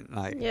talking,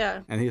 like,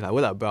 Yeah. and he's like,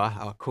 what up, bro?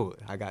 Oh, cool,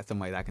 I got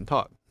somebody that can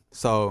talk.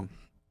 So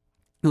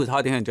he was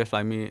hard to hear, just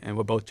like me, and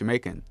we're both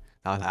Jamaican.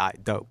 I was like, all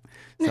right, dope.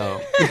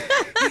 So,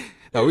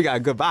 so we got a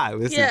good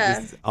vibe. This Yeah.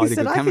 is all He the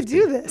said, good I could chemistry.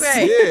 do this.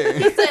 Right. Yeah.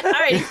 He said, all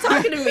right, he's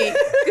talking to me.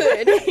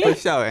 Good. For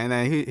sure. And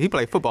then he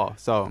played football.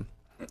 So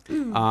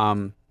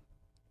we're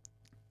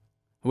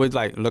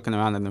like looking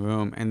around in the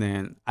room, and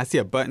then I see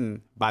a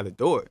button by the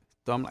door.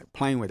 So I'm like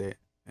playing with it.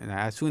 And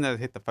as soon as it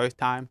hit the first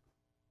time,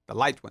 the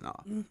lights went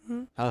off.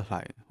 I was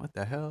like, what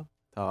the hell?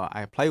 So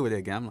I play with it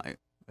again. I'm like,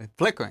 it's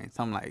flickering.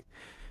 So I'm like,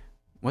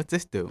 what's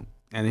this do?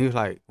 And he was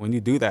like, when you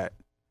do that,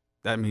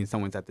 that means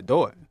someone's at the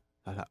door.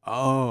 I was like,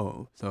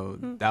 oh. So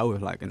that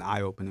was like an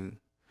eye-opening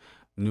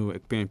new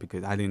experience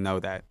because I didn't know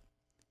that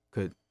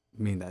could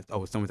mean that,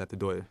 oh, someone's at the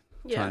door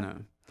trying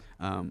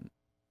to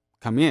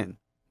come in.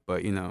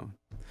 But, you know.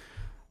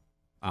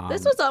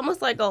 This was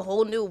almost like a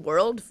whole new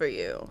world for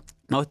you.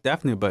 Most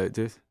definitely, but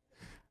just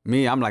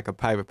me, I'm like a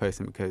private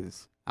person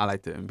because I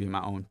like to be in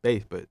my own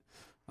space. But,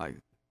 like,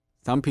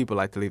 some people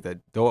like to leave the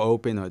door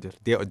open or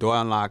just the door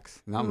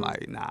unlocks. And I'm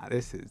like, nah,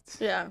 this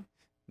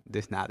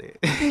not it.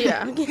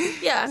 Yeah.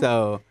 Yeah.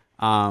 So,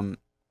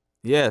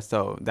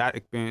 so that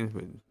experience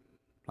was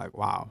like,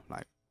 wow,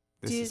 like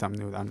this is something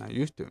new that I'm not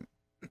used to.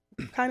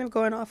 Kind of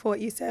going off of what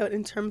you said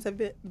in terms of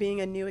it being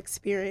a new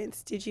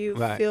experience, did you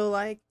Right.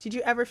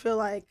 ever feel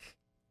like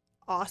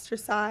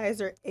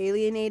ostracized or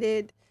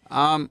alienated?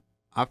 I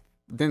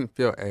didn't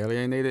feel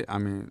alienated. I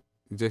mean,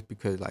 just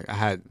because like I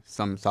had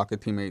some soccer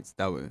teammates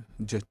that were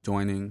just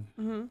joining,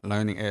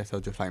 learning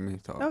ASL just like me.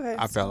 So Okay,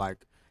 I felt like,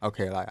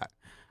 okay, like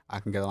I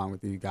can get along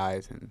with you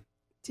guys, and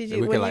Did Yeah,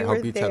 you we when could, like, you help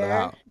were each other there?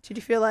 out. Did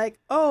you feel like,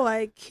 oh,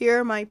 like here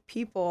are my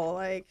people,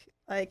 like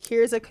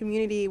here's a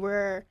community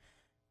where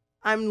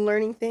I'm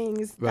learning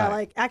things that Right.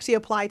 like actually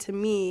apply to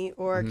me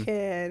or Mhm.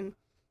 can,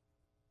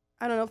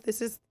 I don't know if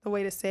this is the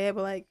way to say it,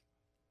 but like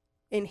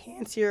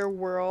enhance your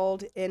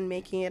world and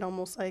making it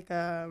almost like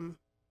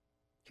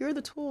here are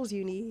the tools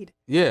you need.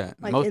 Yeah,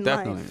 Like, most in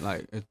definitely.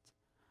 life. Like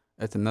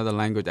it's another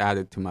language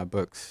added to my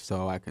books,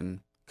 so I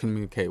can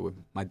communicate with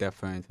my deaf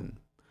friends and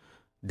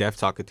deaf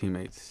soccer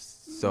teammates.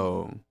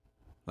 So,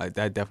 like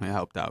that definitely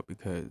helped out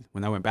because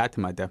when I went back to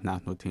my deaf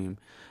national team,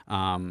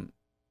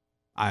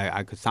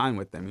 I could sign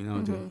with them, you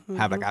know, to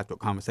have like actual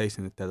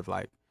conversation instead of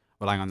like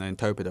relying on the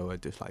interpreter or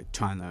just like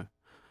trying to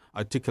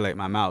articulate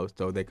my mouth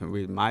so they can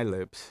read my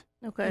lips,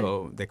 Okay.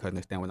 so they could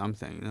understand what I'm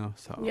saying, you know.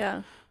 So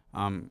Yeah.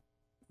 I'm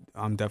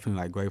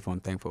definitely like grateful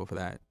and thankful for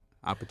that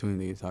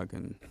opportunity, so I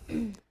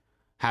can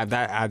have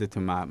that added to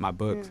my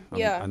books,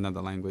 Yeah.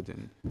 another language.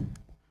 And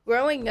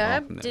Growing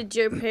up, from there. did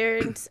your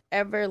parents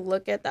ever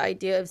look at the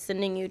idea of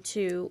sending you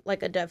to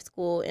like a deaf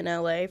school in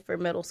LA for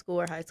middle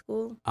school or high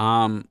school?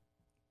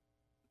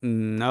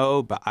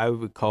 No, but I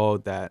recall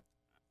that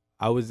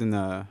I was in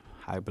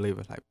I believe it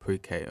was like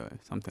pre-K or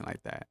something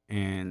like that,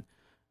 and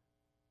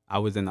I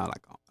was in a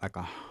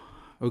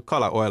we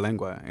call it Oil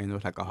Lingua, and it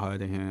was like a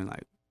hard of hearing,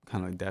 like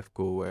kind of like deaf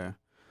school where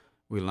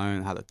we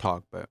learned how to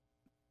talk, but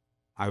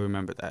I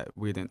remember that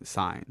we didn't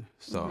sign,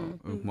 so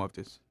it was more of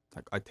just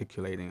like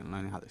articulating and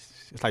learning how to.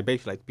 It's like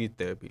basically like speech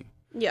therapy,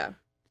 Yeah.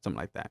 something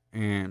like that.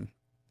 And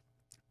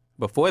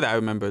before that, I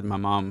remember my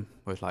mom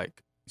was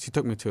like, she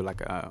took me to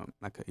like an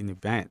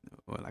event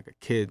or like a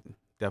kid,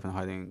 deaf and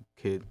hard of hearing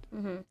kid,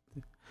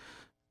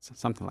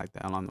 something like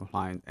that along those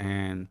lines,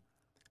 and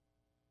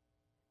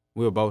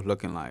we were both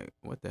looking like,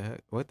 what the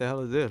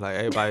hell is this? Like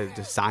everybody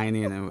just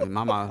signing, and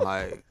my mom was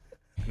like,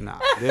 nah,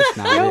 this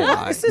not Yo, it.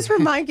 Like, this is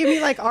give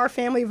me like our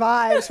family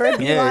vibes, right?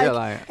 Be yeah, like, yeah,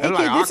 like, hey it was,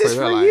 kid, like, this is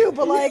awkward. for Like, you,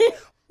 but like,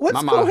 what's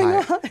my mom going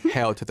was like, on?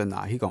 hell to the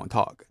nah, he gonna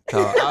talk. So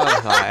I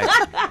was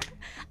like,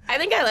 I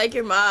think I like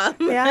your mom.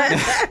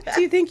 Yeah.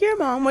 Do you think your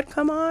mom would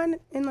come on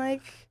and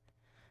like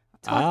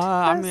talk to us?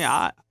 I mean,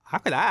 I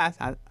could ask.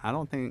 I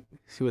don't think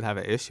she would have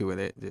an issue with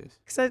it. Just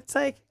Because it's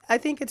like, I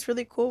think it's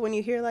really cool when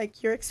you hear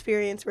like your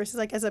experience versus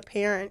like as a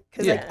parent.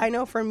 Because like, Yeah. I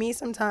know for me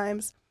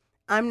sometimes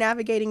I'm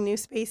navigating new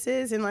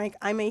spaces and like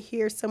I may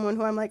hear someone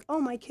who I'm like, oh,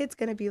 my kid's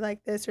going to be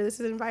like this, or this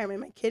is an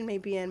environment my kid may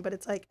be in. But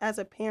it's like, as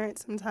a parent,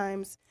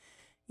 sometimes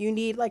you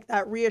need like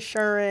that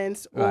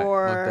reassurance right, most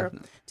or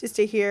definitely. just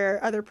to hear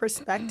other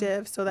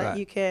perspectives so that Right.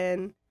 you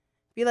can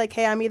be like,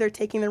 hey, I'm either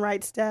taking the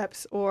right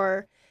steps,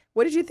 or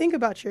what did you think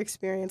about your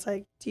experience?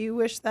 Like, do you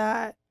wish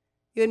that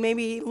you had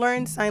maybe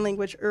learned sign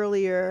language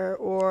earlier,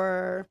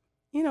 or,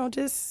 you know,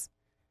 just,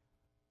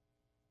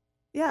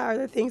 yeah, are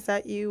there things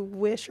that you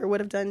wish or would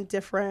have done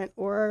different,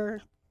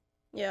 or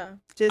Yeah.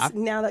 just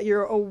now that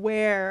you're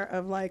aware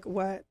of like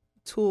what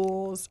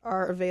tools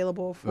are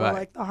available for Right.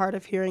 like the hard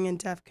of hearing and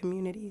deaf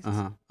communities?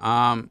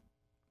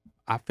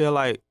 I feel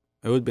like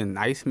it would have been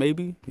nice,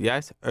 maybe,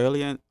 yes,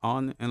 early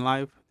on in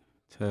life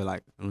to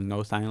like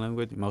know sign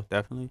language, most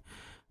definitely.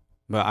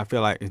 But I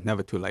feel like it's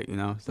never too late, you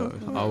know? So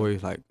it's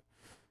always like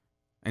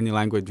any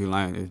language you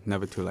learn is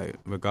never too late,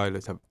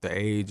 regardless of the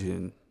age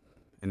and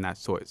that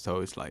sort. So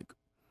it's like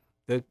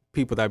there's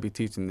people that be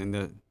teaching in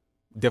the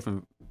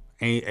different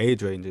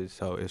age ranges.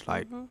 So it's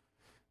like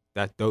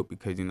that's dope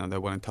because, you know,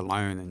 they're willing to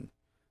learn and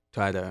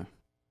try to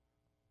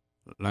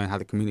learn how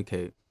to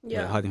communicate with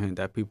Yeah. hard of hearing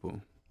deaf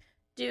people.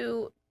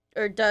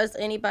 Does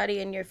anybody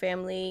in your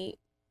family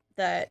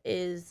that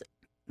is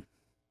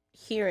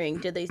hearing,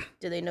 do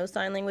they know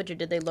sign language, or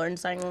did they learn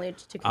sign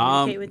language to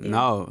communicate with you?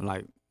 No,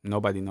 like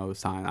nobody knows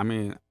sign. I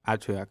mean,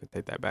 actually, I could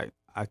take that back.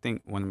 I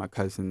think one of my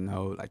cousins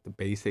know like the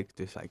basics,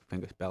 just like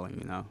finger spelling,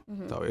 you know.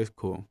 So it's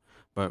cool.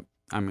 But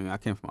I mean, I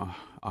came from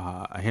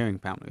a hearing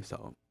family,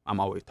 so I'm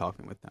always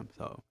talking with them.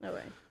 So No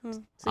way. Hmm.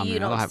 So I you mean, I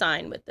don't don't have-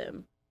 sign with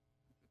them.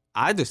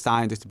 I just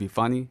signed just to be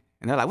funny,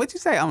 and they're like, "What you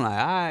say?" I'm like,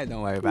 "All right,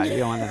 don't worry about it. You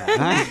don't want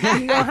to."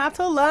 You don't have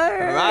to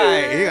learn.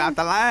 Right, you have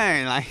to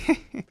learn.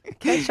 Like,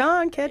 Catch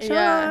on.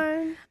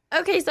 Yeah.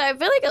 Okay, so I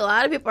feel like a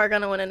lot of people are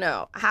gonna want to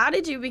know, how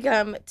did you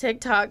become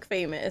TikTok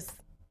famous?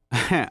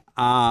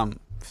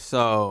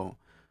 So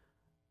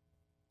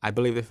I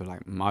believe this was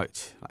like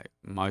March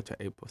or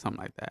April,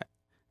 something like that.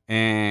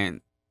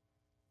 And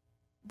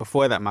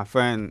before that, my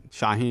friend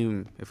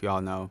Shaheem, if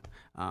y'all know,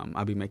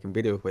 I'll be making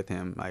videos with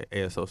him, like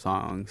ASO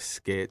songs,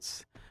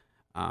 skits,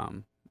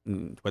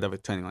 whatever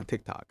trending on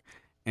TikTok.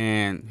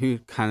 And he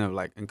kind of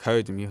like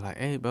encouraging me, like,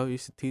 "Hey, bro, you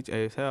should teach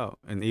ASL."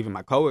 And even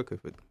my coworkers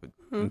would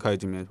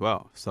encouraging me as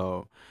well.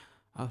 So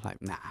I was like,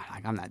 "Nah,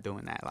 like I'm not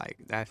doing that. Like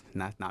that's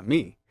not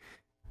me."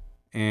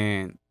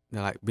 And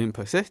they're like being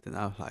persistent.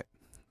 I was like,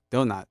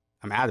 "They're not.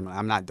 I'm adamant.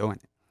 I'm not doing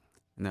it."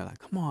 And they're like,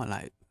 "Come on,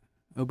 like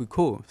it'll be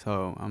cool."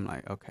 So I'm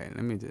like, "Okay,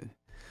 let me just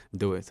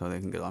do it so they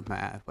can get off my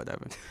ass,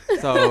 whatever."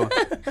 So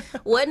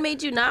What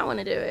made you not want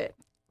to do it?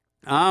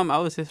 I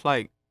was just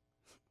like,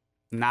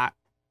 not.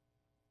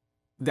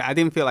 I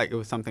didn't feel like it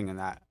was something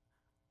that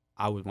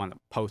I would want to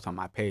post on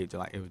my page.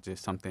 Like it was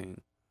just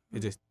something. It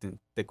just didn't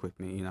stick with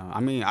me, you know. I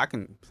mean, I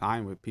can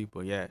sign with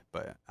people, yeah,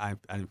 but I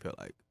didn't feel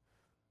like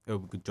it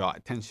would draw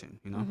attention,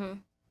 you know.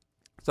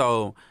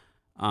 So,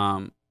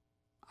 I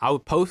was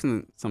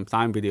posting some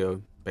sign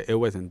video, but it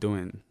wasn't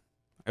doing.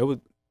 It was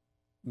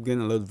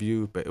getting a little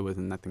views, but it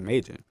wasn't nothing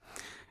major.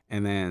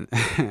 And then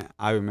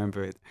I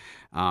remembered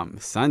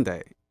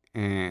Sunday,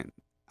 and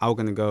I was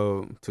gonna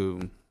go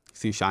to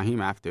see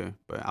Shaheem after,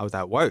 but I was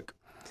at work,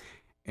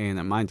 and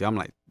mind you, I'm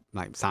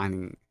like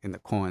signing in the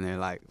corner,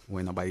 like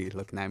where nobody's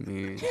looking at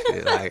me, and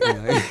shit, like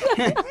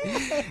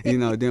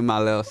doing my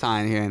little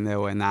sign here and there,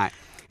 whatnot.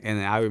 And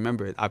then I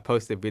remember I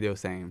posted a video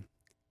saying,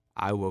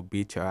 "I will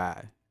beat your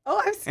ass." Oh,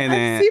 I've And I've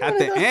then seen at one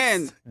the of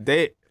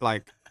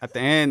those.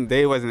 end,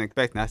 they wasn't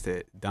expecting. I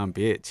said, "Dumb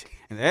bitch,"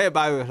 and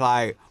everybody was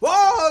like,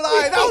 "Whoa,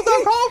 like that was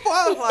uncalled for."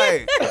 I was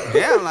like,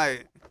 "Damn,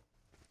 like."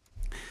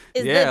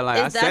 Is I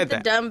that said the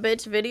dumb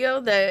bitch video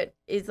that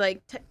is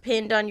like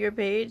pinned on your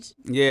page?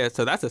 Yeah,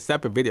 so that's a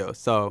separate video.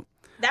 So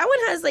That one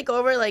has like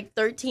over like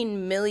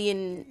 13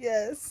 million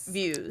Yes.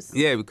 views.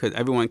 yeah, because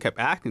everyone kept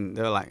asking,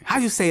 they're like,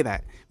 "How'd you say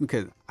that?"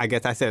 Because I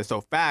guess I said it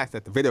so fast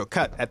that the video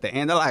cut at the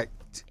end. They're like,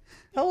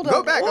 Hold "Go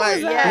on. back, What like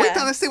was that? we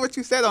trying to see what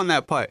you said on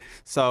that part."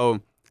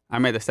 So I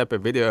made a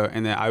separate video,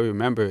 and then I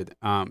remembered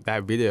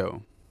that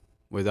video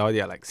was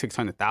already at like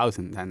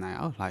 600,000 that night.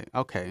 I was like,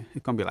 okay,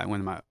 it's gonna be like one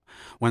of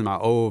my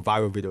old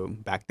viral video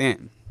back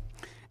then.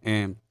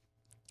 And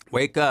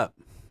wake up,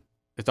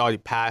 it's already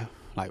past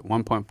like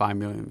 1.5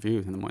 million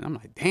views in the morning. I'm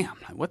like, damn,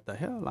 like what the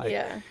hell? Like,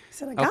 Yeah. I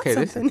said I got okay,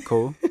 something. this is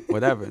cool,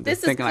 whatever.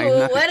 This Just is cool, thinking,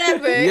 like, nothing.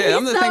 whatever. Yeah, He's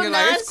I'm just so thinking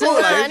like it's cool.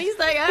 nonchalant. Like, He's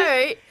like, all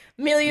right,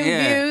 million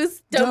Yeah.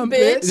 views, dumb Dumb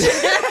bitch.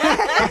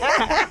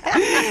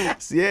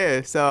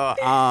 yeah, so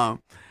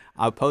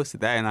I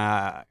posted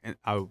that, and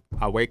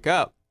I wake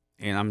up,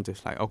 and I'm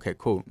just like, okay,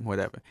 cool,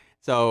 whatever.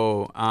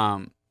 So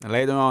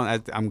later on,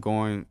 as I'm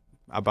going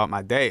about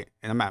my day,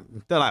 and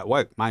I'm still at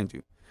work, mind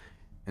you,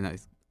 and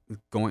it's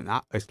going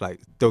out, it's like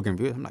still getting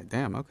views. I'm like,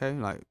 damn, okay,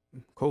 like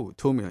cool,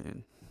 2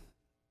 million.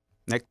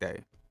 Next day,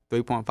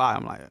 3.5.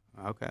 I'm like,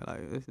 okay,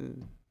 like this is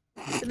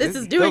This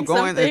is still doing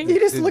going, something. You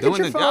just it's look at doing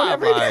your the phone job.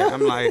 every Like, day.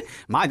 I'm like,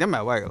 mind, I'm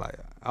at work, like,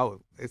 oh,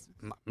 it's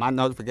my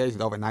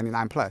notification's over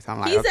 99 plus. I'm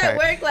like, He's okay. at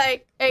work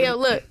like, hey, yo,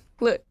 look.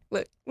 Look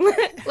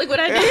what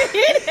I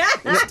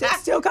did.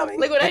 Still coming.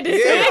 Look what I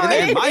did. Yeah, and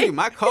then mind you,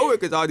 my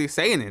coworkers already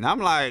saying it. And I'm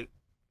like,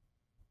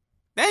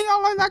 dang,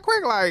 y'all learn that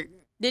quick. Like,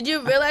 Did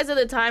you realize at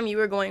the time you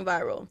were going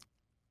viral?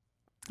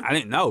 I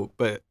didn't know,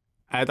 but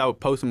as I was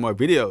posting more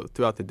videos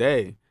throughout the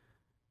day,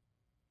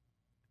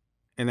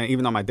 and then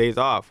even on my days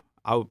off,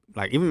 I would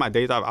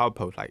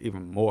post like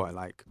even more.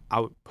 Like I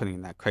would put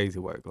in that crazy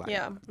work, like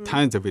Yeah.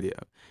 tons of video.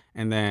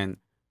 And then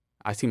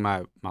I see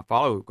my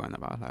followers going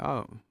up. I was like,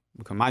 oh,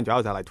 because mind you, I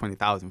was at like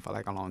 20,000 for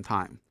like a long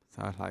time.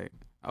 So I was like,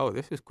 oh,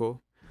 this is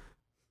cool.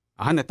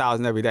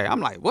 100,000 every day. I'm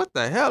like, what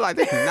the hell? Like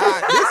this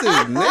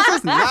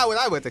is not what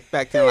I was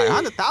expecting. Like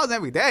 100,000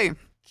 every day.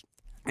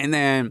 And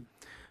then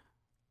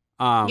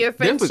Your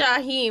friend this was-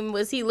 Shaheem,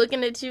 was he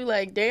looking at you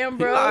like, damn,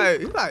 bro?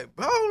 He's like,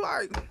 bro,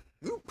 like,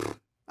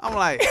 I'm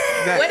like,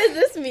 that, What does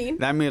this mean?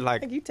 that means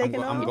like Like you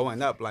taking I'm off?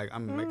 going up, like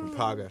I'm making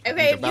progress. I'm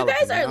Okay, if you guys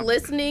developing, are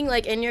listening,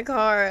 like in your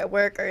car, at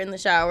work, or in the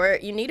shower,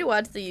 you need to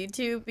watch the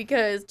YouTube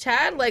because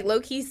Chad, like,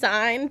 low key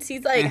signs.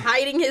 He's like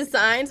hiding his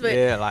signs, but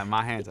Yeah, like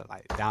my hands are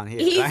like down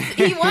here. I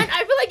feel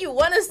like you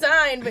want to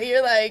sign, but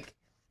you're like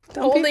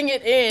holding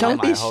it in.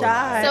 Don't be like, hold on.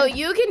 shy. So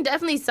you can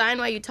definitely sign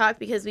while you talk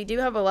because we do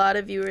have a lot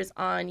of viewers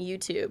on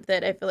YouTube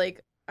that I feel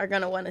like are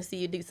gonna want to see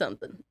you do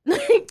something.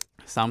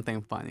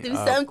 Something funny. Do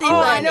something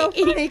Oh, funny. I know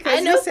funny. 'Cause I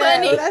know you said,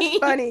 funny. oh, that's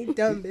funny,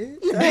 dumb bitch.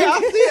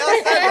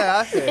 Yeah,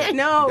 I said,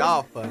 No.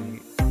 y'all funny.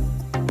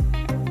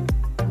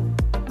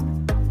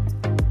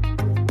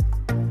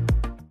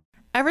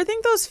 Ever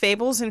think those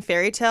fables and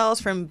fairy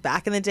tales from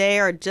back in the day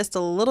are just a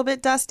little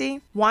bit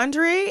dusty?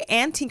 Wandery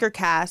and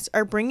Tinkercast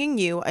are bringing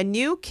you a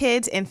new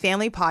kids and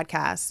family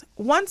podcast,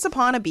 Once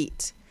Upon a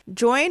Beat.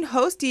 Join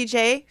host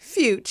DJ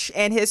Fuchs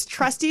and his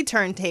trusty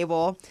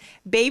turntable,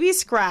 Baby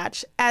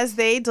Scratch, as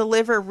they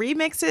deliver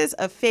remixes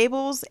of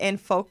fables and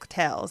folk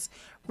tales,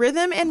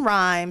 rhythm and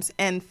rhymes,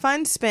 and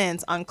fun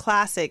spins on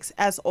classics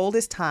as old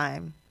as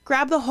time.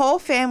 Grab the whole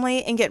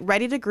family and get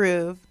ready to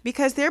groove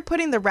because they're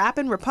putting the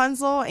rappin'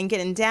 Rapunzel and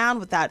getting down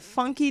with that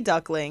funky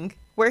duckling.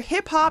 Where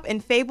hip hop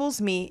and fables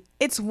meet,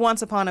 it's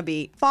Once Upon a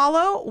Beat.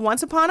 Follow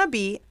Once Upon a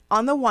Beat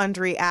on the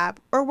Wandery app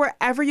or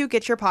wherever you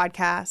get your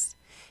podcasts.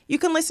 You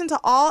can listen to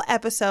all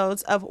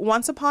episodes of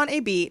Once Upon a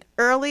Beat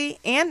early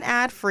and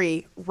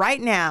ad-free right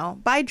now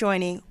by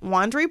joining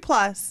Wandery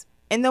Plus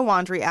in the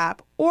Wandery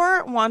app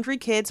or Wandery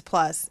Kids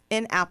Plus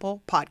in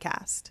Apple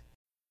Podcast.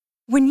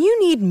 When you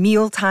need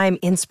mealtime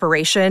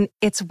inspiration,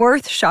 it's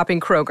worth shopping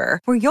Kroger,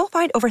 where you'll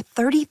find over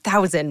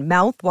 30,000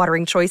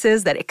 mouth-watering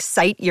choices that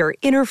excite your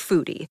inner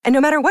foodie. And no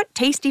matter what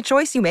tasty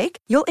choice you make,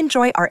 you'll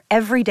enjoy our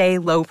everyday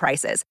low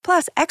prices,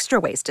 plus extra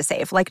ways to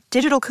save, like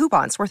digital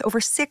coupons worth over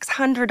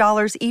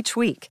 $600 each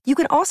week. You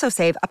can also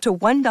save up to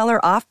 $1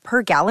 off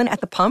per gallon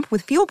at the pump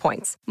with fuel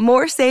points.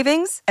 More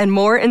savings and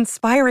more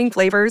inspiring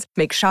flavors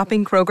make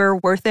shopping Kroger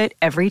worth it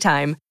every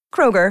time.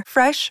 Kroger,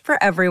 fresh for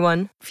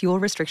everyone. Fuel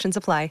restrictions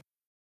apply.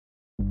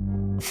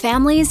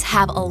 Families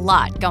have a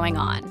lot going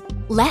on.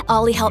 Let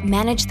Ollie help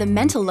manage the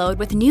mental load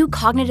with new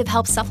cognitive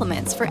help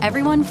supplements for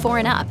everyone 4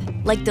 and up,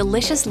 like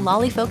delicious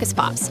Lolly Focus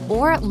Pops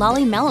or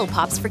Lolly Mellow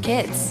Pops for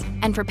kids.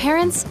 And for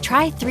parents,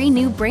 try 3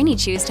 new Brainy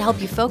Chews to help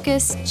you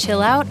focus,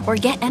 chill out, or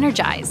get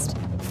energized.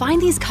 Find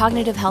these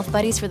cognitive health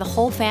buddies for the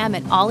whole fam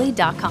at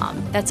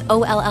ollie.com. That's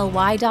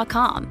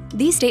OLLY.com.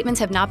 These statements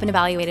have not been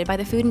evaluated by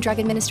the Food and Drug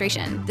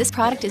Administration. This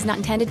product is not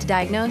intended to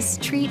diagnose,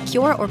 treat,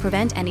 cure, or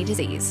prevent any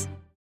disease.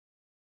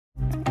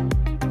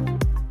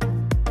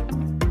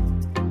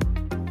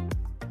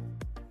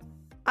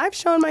 I've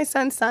shown my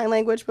son sign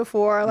language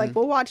before. Like,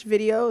 we'll watch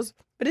videos,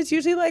 but it's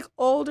usually like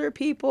older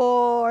people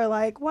or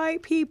like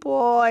white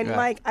people. And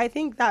like, I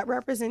think that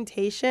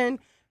representation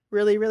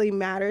really, really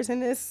matters in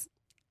this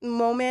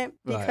moment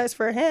because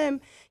for him,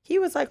 he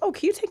was like, oh,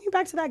 can you take me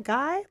back to that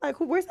guy? Like,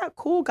 where's that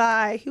cool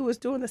guy who was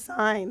doing the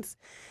signs?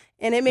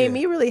 And it made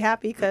me really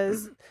happy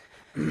because,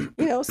 you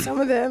know, some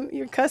of them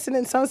you're cussing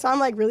and some, so I'm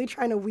like really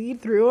trying to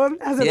weed through them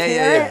as a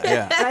parent.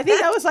 And I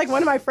think that was like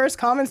one of my first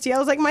comments to you. I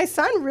was like, my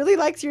son really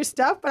likes your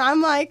stuff, but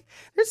I'm like,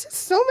 there's just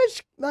so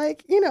much,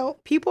 like, you know,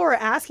 people are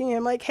asking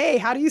him like, hey,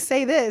 how do you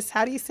say this?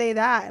 How do you say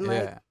that? And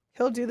like,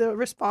 he'll do the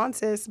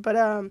responses. But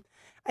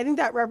I think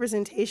that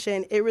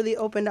representation, it really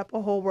opened up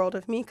a whole world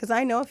of me because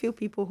I know a few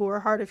people who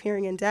are hard of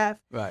hearing and deaf,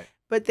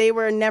 but they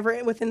were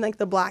never within like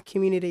the Black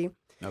community.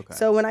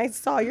 So when I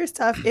saw your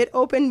stuff, it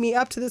opened me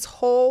up to this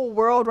whole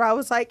world where I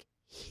was like,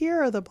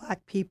 here are the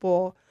Black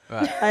people.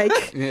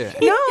 Like,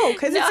 no,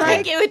 because it's like,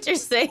 I get what you're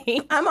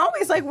saying. I'm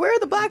always like, where are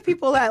the Black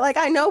people at? Like,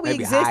 I know we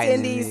exist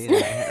in these. I'm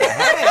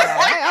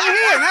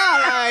here now.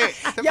 Like,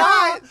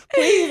 y'all,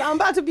 please, I'm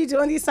about to be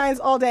doing these signs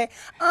all day.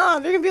 They're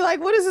going to be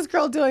like, what is this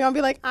girl doing? I'll be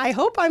like, I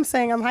hope I'm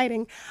saying I'm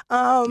hiding.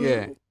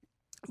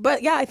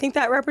 But yeah, I think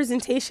that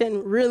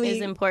representation really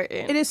is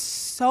important. It is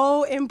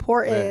so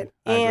important.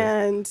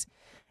 And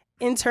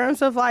in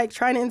terms of like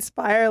trying to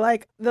inspire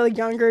like the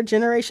younger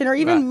generation or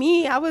even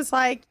me, I was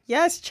like,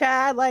 yes,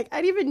 Chad, like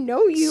I didn't even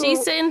know you. She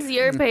sends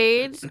your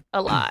page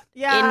a lot.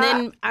 And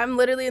then I'm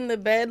literally in the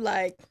bed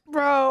like,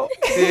 bro,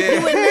 doing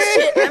this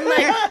shit. I'm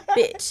like,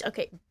 bitch.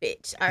 Okay,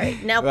 bitch. All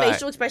right. Now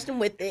facial expression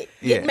with it.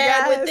 Get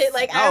mad with it.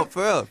 Like,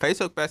 for real.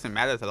 Facial expression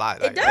matters a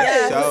lot. Like, it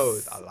does. It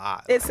shows a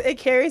lot. It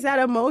carries that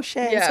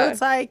emotion. So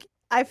it's like,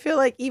 I feel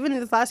like even in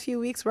the last few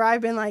weeks where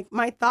I've been like,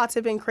 my thoughts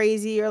have been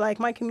crazy or like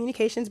my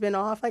communication's been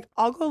off, like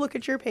I'll go look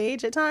at your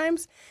page at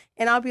times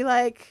and I'll be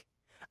like,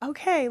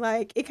 okay,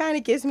 like it kind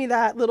of gives me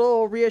that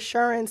little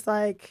reassurance.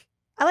 Like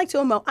I like to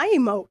emote. I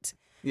emote.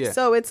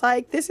 So it's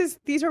like,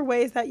 these are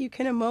ways that you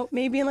can emote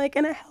maybe like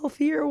in a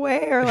healthier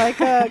way or like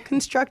a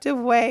constructive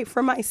way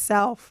for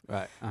myself.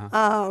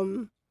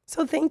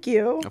 So thank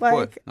you. Of like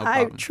course, no I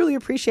problem. truly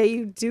appreciate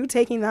you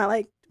taking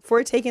that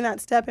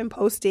step and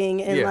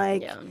posting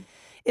and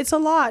it's a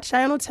lot.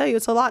 Cheyenne will tell you,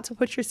 it's a lot to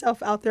put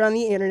yourself out there on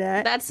the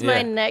internet. That's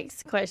my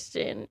next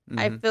question.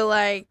 I feel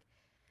like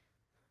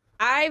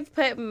I've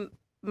put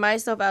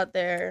myself out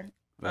there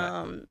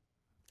a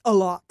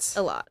lot.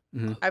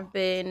 I've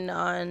been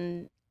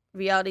on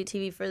reality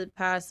TV for the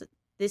past,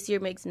 this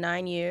year makes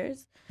 9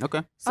 years.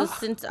 So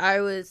since I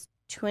was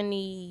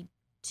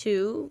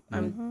 22,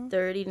 I'm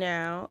 30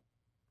 now.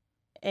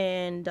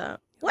 And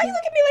why you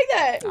look at me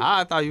like that?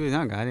 I thought you was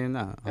younger. I didn't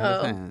know.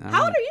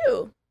 How old are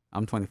you?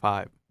 I'm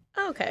 25.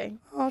 Okay.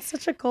 Oh, it's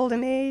such a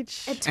golden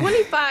age. At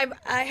 25,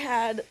 I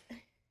had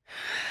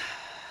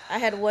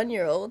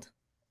 1-year-old,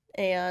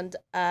 and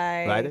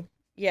Right?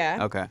 Yeah.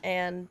 Okay.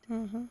 And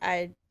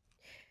I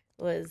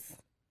was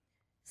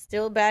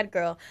still a bad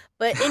girl,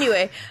 but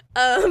anyway,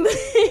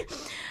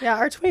 yeah,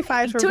 our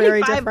 25s were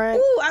very different.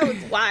 Ooh, I was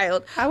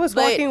wild. I was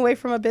walking away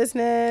from a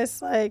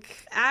business,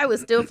 like I was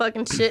still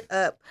fucking shit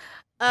up.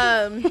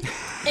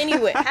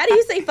 Anyway, how do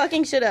you say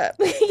fucking shit up?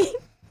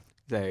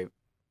 Say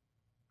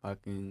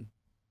fucking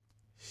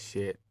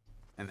shit,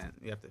 and then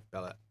you have to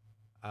spell it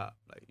out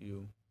like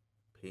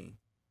U-P.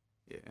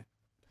 Yeah.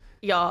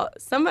 Y'all,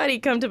 somebody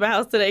come to my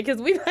house today because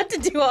we about to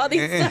do all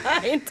these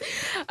signs.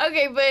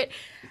 Okay, but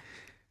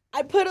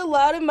I put a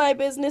lot of my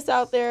business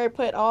out there. I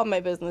put all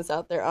my business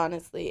out there,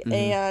 honestly.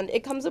 And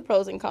it comes with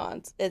pros and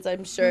cons, as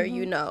I'm sure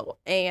you know.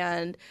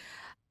 And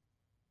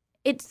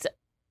it's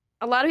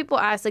a lot of people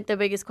ask like the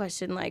biggest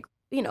question, like,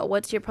 you know,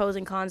 what's your pros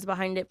and cons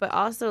behind it? But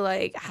also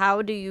like,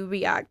 how do you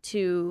react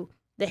to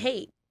the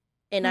hate?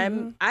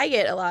 And I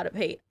get a lot of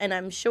hate, and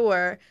I'm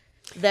sure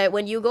that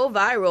when you go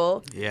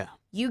viral,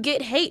 you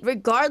get hate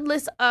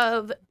regardless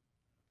of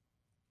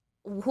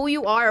who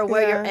you are or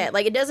where you're at.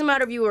 Like, it doesn't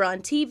matter if you were on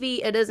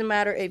TV. It doesn't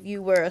matter if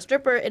you were a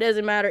stripper. It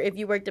doesn't matter if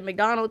you worked at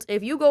McDonald's.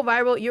 If you go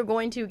viral, you're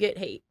going to get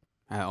hate.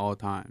 At all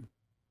time.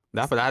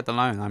 That's what I had to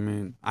learn. I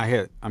mean, I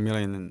hit 1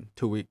 million in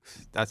 2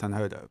 weeks. That's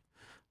unheard of.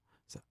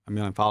 So 1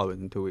 million followers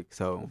in 2 weeks.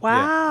 So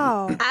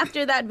wow.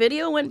 After that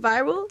video went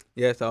viral?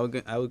 Yeah, so I was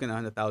getting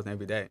 100,000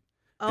 every day.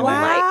 Oh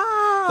my.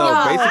 So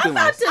basically, I'm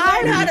about to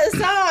learn how to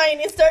sign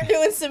and start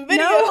doing some videos.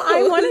 No,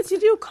 I wanted to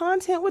do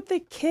content with the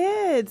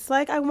kids.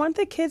 Like, I want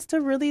the kids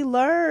to really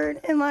learn.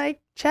 And like,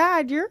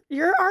 Chad,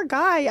 you're our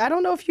guy. I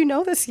don't know if you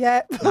know this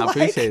yet. I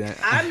appreciate it.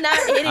 I'm not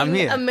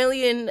hitting 1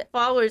 million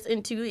followers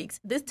in 2 weeks.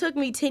 This took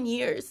me 10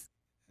 years.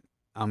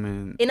 I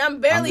mean, And I'm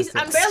barely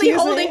Excuse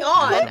holding me?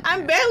 on.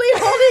 I'm barely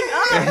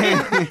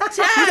holding on.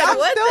 Chad,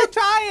 what still the?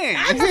 trying.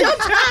 I'm still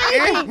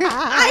trying.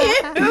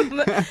 I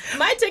am.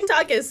 My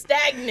TikTok is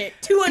stagnant.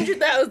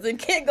 200,000.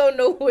 Can't go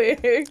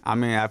nowhere. I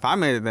mean, if I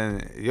made it,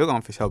 then you're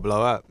gonna for sure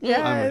blow up.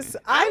 Yes,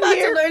 I'm about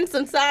to learn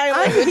some sign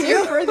I'm language.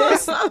 here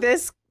for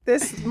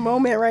this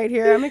moment right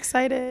here. I'm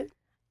excited.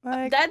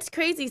 Like, That's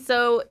crazy.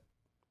 So,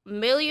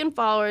 million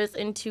followers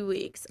in 2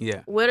 weeks.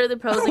 Yeah. What are the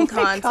pros Oh and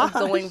my cons of gosh.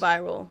 going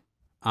viral?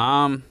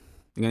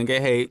 You're gonna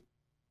get hate.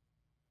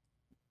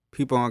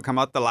 People gonna come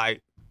out the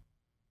light,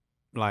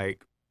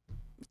 like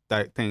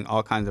start saying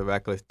all kinds of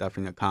reckless stuff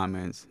in your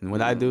comments. And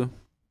what I do,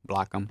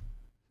 block them.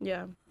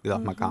 Yeah. Get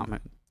off my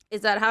comment.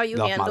 Is that how you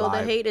Get off my handle the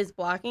live. hate? Is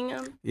blocking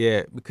them?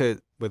 Yeah,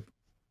 because with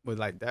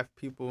like deaf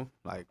people,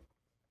 like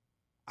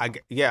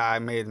I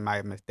made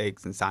my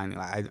mistakes in signing.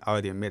 Like I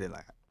already admitted,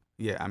 like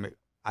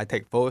I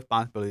take full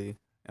responsibility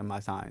in my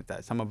signs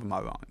that some of them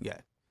are wrong. Yeah,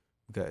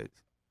 because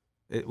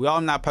we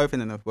all not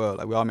perfect in this world.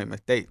 Like we all make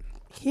mistakes.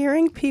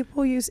 hearing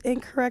people use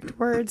incorrect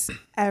words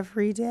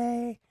every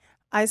day.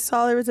 I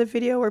saw there was a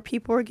video where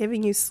people were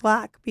giving you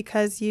slack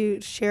because you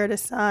shared a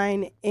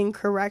sign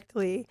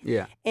incorrectly.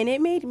 Yeah, And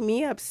it made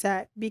me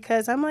upset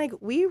because I'm like,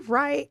 we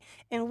write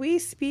and we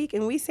speak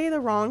and we say the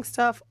wrong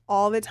stuff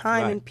all the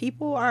time. Right. And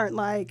people aren't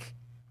like,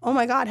 oh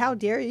my God, how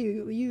dare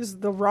you use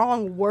the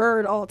wrong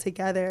word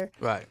altogether.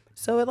 right.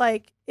 So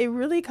it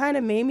really kind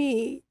of made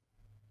me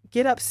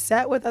get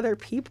upset with other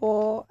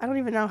people. I don't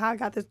even know how I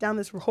got down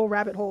this whole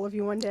rabbit hole of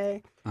you one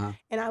day. Uh-huh.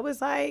 And I was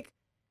like,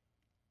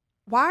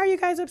 why are you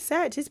guys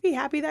upset? Just be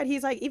happy that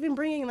he's even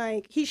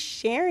bringing, he's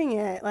sharing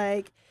it.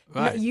 Right.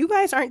 You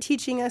guys aren't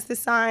teaching us the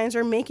signs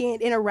or making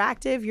it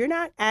interactive. You're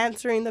not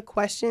answering the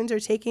questions or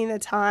taking the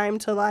time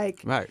to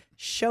Right.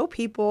 show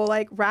people,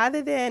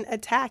 rather than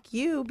attack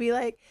you, be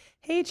like,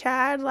 hey,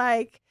 Chad,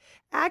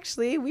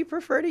 actually, we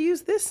prefer to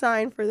use this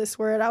sign for this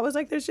word. I was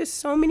like, there's just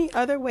so many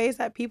other ways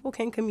that people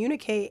can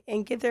communicate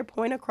and get their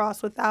point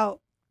across without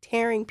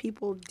tearing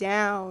people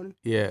down.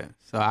 Yeah,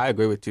 so I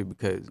agree with you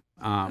because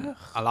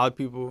a lot of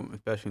people,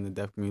 especially in the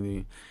deaf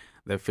community,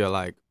 they feel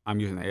like I'm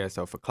using the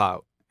ASL for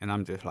clout, and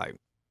I'm just like,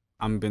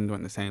 I've been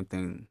doing the same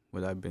thing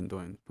what I've been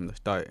doing from the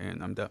start,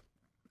 and I'm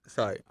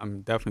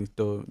definitely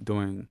still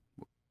doing.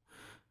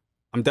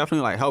 I'm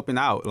definitely helping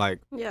out.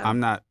 Yeah. I'm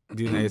not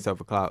using ASL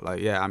for clout.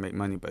 I make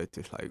money, but it's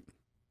just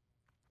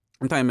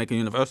I'm trying to make it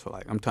universal.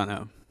 I'm trying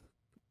to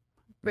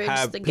Bridge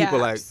have the people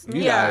gaps. like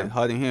you Yeah. guys,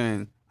 hard of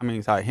hearing.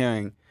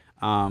 Hearing.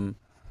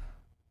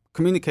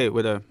 Communicate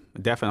with a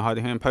deaf and hard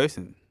of hearing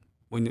person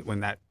when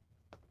that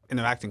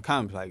interaction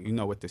comes. You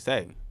know what to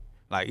say.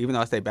 Even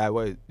though I say bad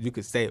words, you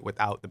could say it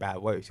without the bad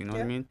words. You know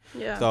what I mean?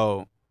 Yeah.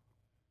 So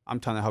I'm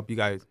trying to help you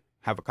guys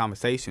have a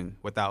conversation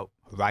without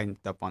writing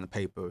stuff on the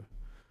paper.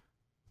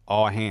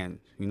 All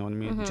hands, you know what I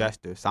mean? Mm-hmm.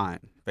 Gesture, sign,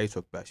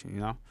 facial expression, you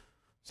know?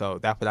 So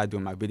that's what I do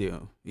in my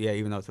video. Yeah,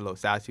 even though it's a little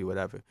sassy,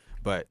 whatever.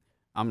 But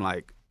I'm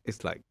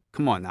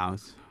come on now.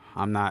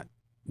 I'm not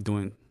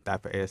doing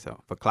that for ASL,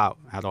 for clout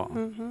at all.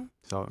 Mm-hmm.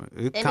 So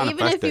it's And kind of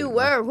even if you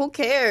were, who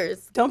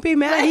cares? Don't be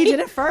mad he did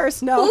it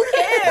first. No. Who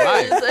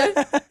cares?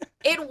 Right.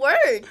 It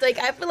worked.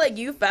 I feel like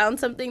you found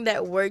something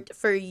that worked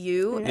for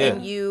you Yeah.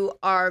 and you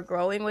are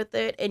growing with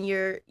it and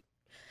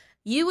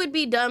you would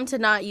be dumb to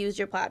not use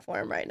your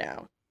platform right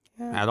now.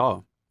 At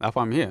all. That's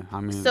why I'm here.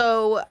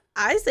 So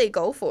I say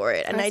go for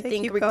it. And I I say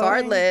think keep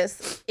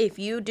regardless if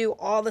you do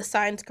all the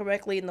signs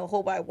correctly in the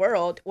whole wide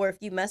world or if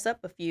you mess up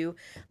a few,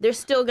 they're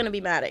still going to be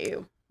mad at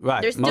you.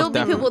 right. There's most still be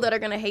definitely. people that are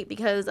going to hate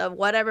because of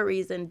whatever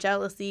reason,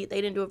 jealousy,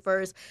 they didn't do it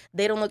first,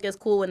 they don't look as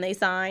cool when they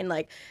sign.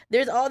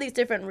 There's all these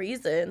different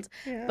reasons.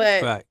 Yeah.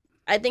 But Right.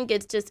 I think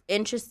it's just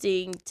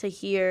interesting to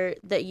hear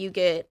that you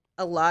get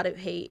a lot of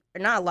hate, or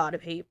not a lot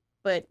of hate,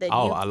 but that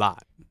Oh, you a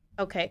lot.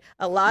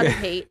 a lot of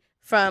hate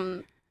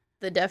from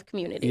the deaf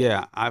community.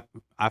 Yeah,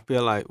 I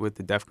feel like with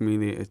the deaf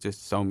community, it's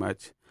just so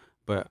much.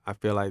 But I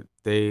feel like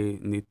they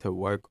need to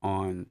work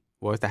on,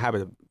 well, it's the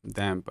habit of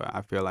them, but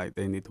I feel like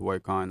they need to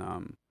work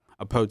on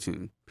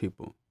approaching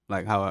people.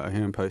 How a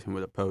hearing person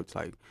would approach,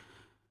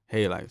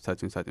 hey,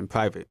 such and such in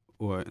private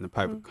or in a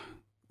private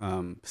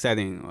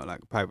setting or a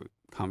private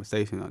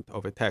conversation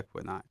over text,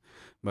 whatnot.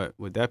 But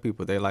with deaf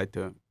people, they like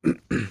to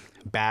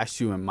bash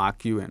you and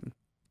mock you and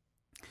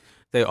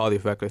say all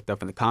these reckless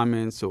stuff in the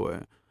comments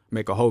or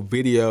make a whole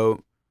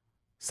video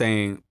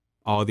saying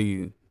all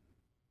these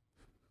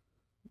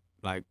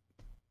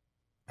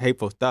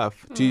hateful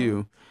stuff to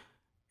you,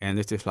 and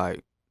it's just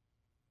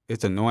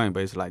it's annoying,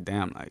 but it's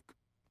damn,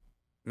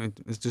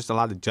 it's just a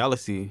lot of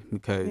jealousy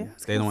because Yeah,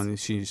 it's they don't 'cause- want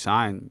to see you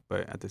shine,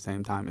 but at the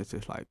same time, it's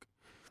just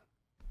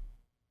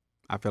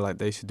I feel like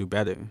they should do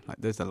better.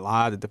 There's a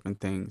lot of different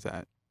things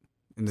that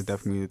in the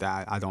deaf community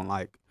that I don't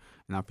like,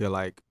 and I feel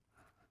like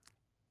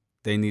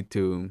they need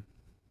to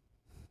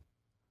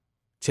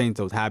change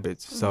those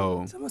habits.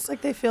 So It's almost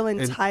like they feel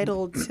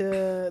entitled to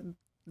the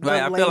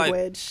Right, I feel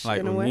language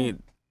in a with way. me,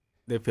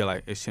 they feel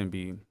like it shouldn't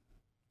be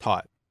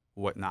taught,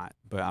 whatnot.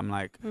 But I'm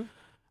I'm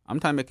trying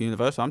to make it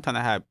universal. I'm trying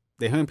to have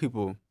the hearing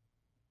people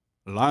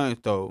learn.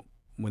 So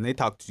when they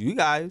talk to you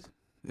guys,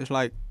 it's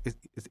like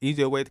it's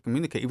easier way to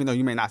communicate, even though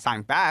you may not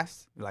sign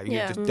fast. Like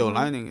you're just still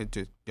learning.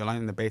 You're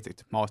learning the basic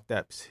small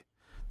steps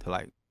to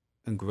like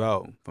and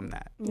grow from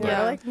that.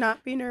 Yeah, like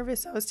not be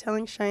nervous. I was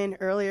telling Cheyenne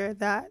earlier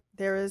that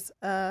there was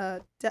I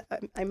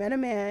met a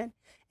man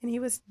and he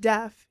was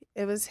deaf.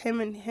 It was him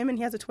and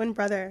he has a twin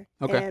brother.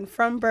 Okay. And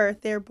from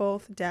birth they're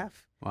both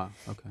deaf. Wow.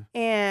 Okay.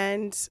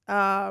 And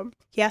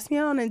he asked me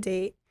out on a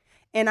date,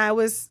 and I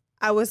was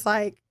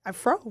like, I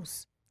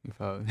froze. You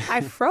froze.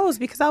 I froze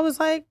because I was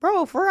like,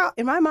 bro, if we're out,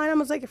 in my mind, I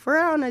was like, if we're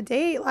out on a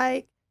date,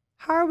 like,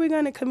 how are we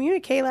going to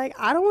communicate? Like,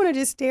 I don't want to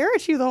just stare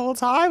at you the whole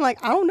time.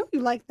 Like, I don't know you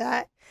like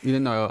that. You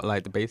didn't know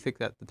like the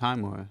basics at the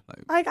time, or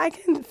like I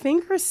can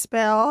finger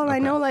spell and I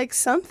know like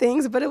some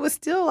things, but it was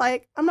still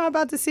like I'm not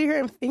about to sit here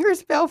and finger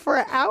spell for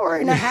an hour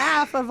and a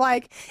half of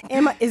like,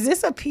 is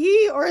this a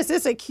P or is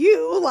this a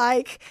Q?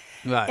 Like,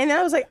 right. And then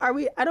I was like,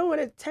 I don't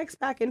want to text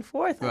back and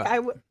forth.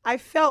 Like I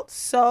felt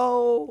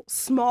so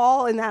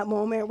small in that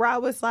moment where I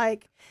was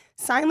like,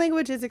 sign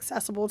language is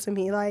accessible to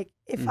me. Like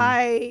if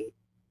I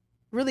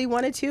really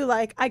wanted to,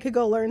 like I could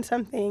go learn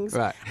some things.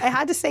 Right. I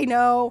had to say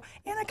no,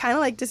 and I kind of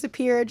like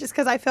disappeared just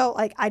because I felt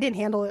like I didn't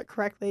handle it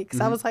correctly because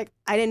I was like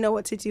I didn't know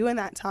what to do in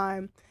that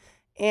time,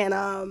 and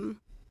so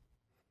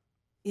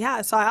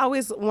I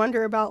always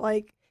wonder about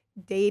like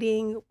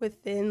dating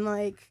within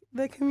like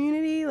the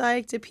community.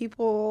 Like, do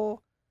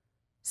people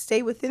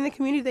stay within the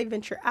community? They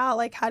venture out.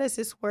 Like, how does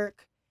this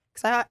work?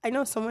 Because I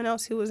know someone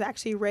else who was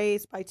actually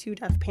raised by 2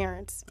 deaf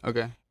parents.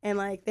 Okay. And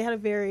like they had a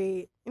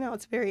very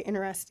it's very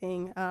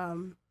interesting.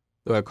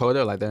 They're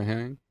coder, like they're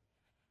hearing?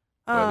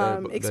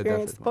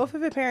 Experience. Both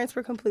of the parents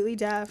were completely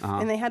deaf,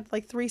 and they had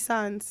like 3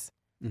 sons.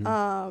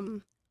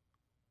 And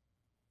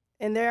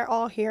they're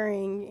all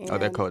hearing.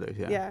 And, they're coders,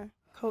 yeah. Yeah.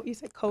 You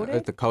said coder?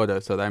 It's a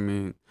coder, so that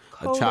means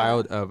a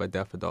child of a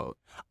deaf adult.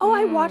 Oh,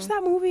 I watched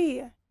that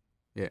movie.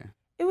 Yeah.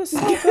 It was so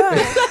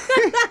good.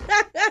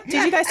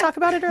 Did you guys talk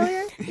about it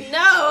earlier?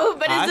 No,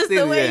 but it's just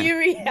the way you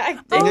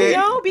reacted. Oh,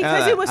 no,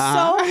 because it was so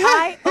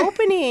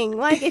eye-opening.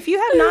 Like, if you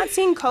have not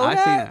seen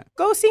Coda,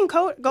 go see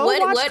Coda.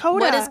 Watch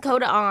Coda. What is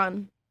Coda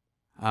on?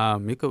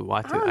 You could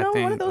watch it, I think,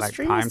 one of those like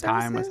prime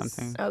time or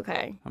something.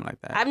 Okay. Something like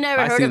that. I've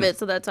never heard of it,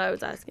 so that's why I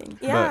was asking.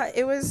 Yeah,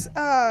 it was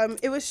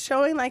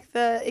showing, like,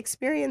 the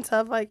experience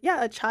of, like,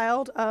 a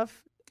child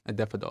of... A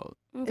deaf adult.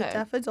 Okay. A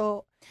deaf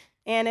adult.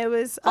 And it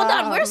was... Hold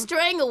on, we're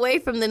straying away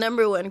from the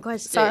number one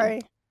question.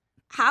 Sorry.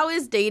 How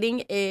is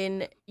dating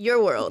in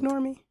your world? Ignore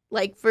me.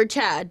 Like, for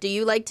Chad, do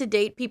you like to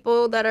date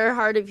people that are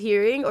hard of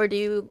hearing, or do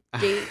you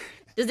date...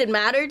 Does it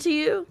matter to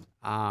you?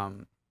 My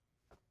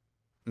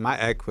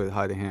ex was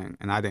hard of hearing,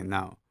 and I didn't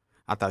know.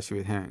 I thought she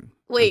was hearing.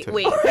 Wait.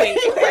 Hold on.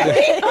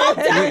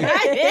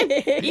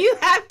 You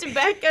have to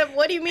back up.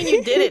 What do you mean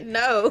you didn't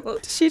know?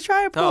 Did she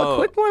try to pull a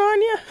quick one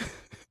on you?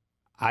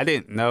 I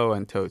didn't know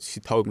until she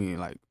told me,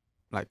 like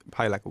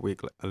probably like a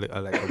week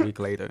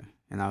later,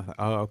 and I was like,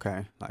 oh,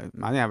 okay. Like, I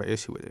didn't have an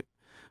issue with it,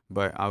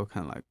 but I was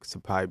kind of like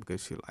surprised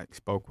because she like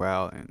spoke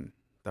well and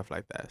stuff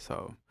like that.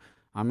 So,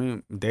 I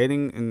mean,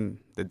 dating in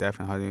the deaf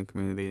and hard of hearing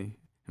community,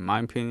 in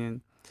my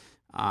opinion,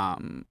 I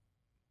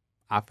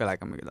feel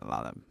like I'm gonna get a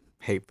lot of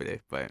hate for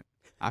this, but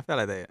I feel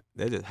like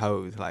they're just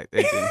hoes. Like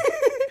they just,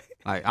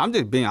 like I'm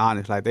just being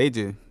honest. Like they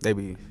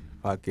be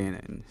fucking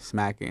and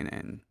smacking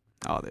and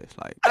all this.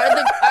 Like are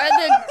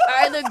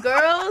the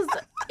girls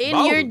in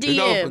both. your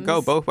DMs? It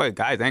go both ways,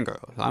 guys and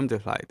girls. I'm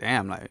just like,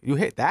 damn, like you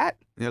hit that?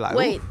 And you're like,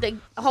 wait,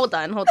 hold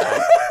on.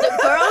 The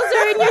girls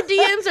are in your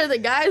DMs or the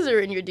guys are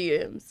in your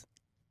DMs?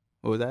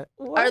 What was that?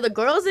 Are the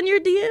girls in your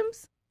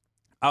DMs?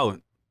 Oh,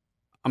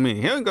 I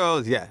mean, hearing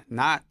girls, yeah,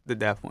 not the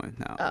deaf one.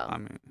 No, oh. I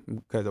mean,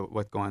 because of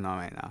what's going on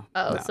right now.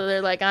 Oh, no. So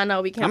they're like, I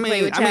know we can't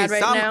play with Chad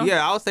right now.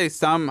 Yeah, I would say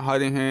some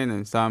hard of hearing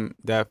and some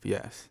deaf,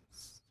 yes,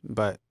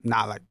 but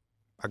not like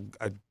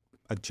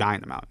a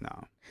giant amount,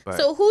 no. But,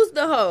 so who's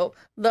the hoe?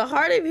 The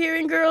hard of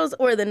hearing girls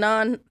or the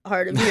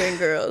non-hard of hearing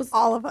girls?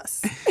 All of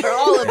us. Or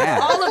all of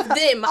them.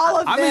 All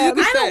of them.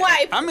 I'm a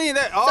wife. I mean,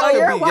 all so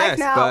you're a wife yes,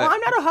 now. But... Well,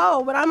 I'm not a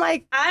hoe, but I'm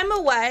like... I'm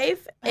a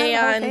wife,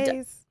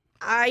 and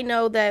I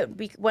know that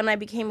when I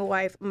became a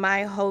wife,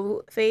 my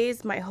hoe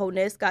phase, my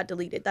hoe-ness got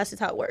deleted. That's just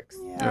how it works.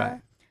 Yeah.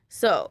 Right.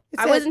 So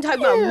I wasn't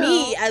talking about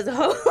me as a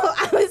hoe.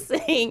 I was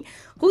saying,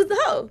 who's the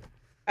hoe?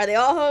 Are they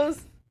all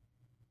hoes?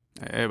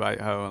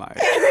 Everybody hoe, like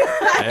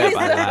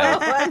everybody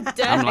like,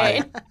 I'm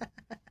like,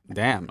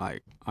 damn,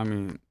 like I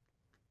mean,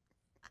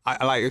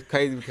 I like it's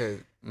crazy because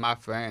my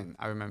friend,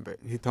 I remember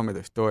he told me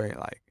the story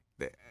like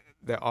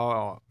they're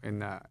all in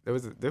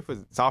this was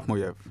sophomore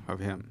year of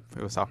him.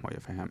 It was sophomore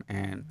year for him,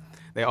 and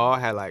they all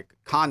had like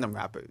condom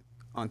wrappers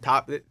on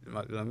top of it.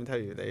 Let me tell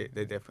you,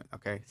 they're different.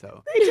 Okay,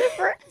 so they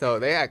different. So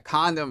they had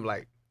condom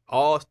like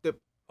all stripped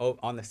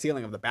on the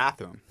ceiling of the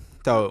bathroom.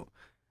 So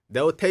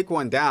they'll take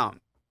one down,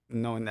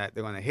 knowing that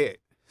they're gonna hit.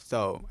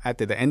 So at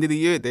the end of the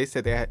year, they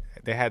said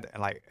they had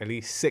like at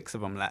least 6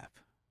 of them left.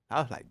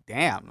 I was like,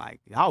 damn, like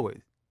y'all was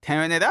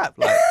tearing it up,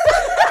 like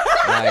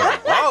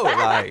whoa,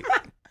 like.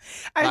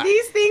 Are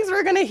these things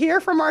we're gonna hear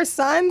from our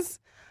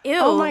sons? Ew.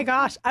 Oh my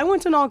gosh! I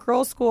went to an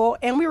all-girls school,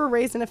 and we were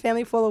raised in a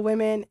family full of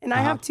women, and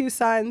I have 2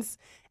 sons.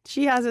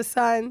 She has a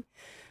son.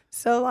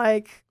 So,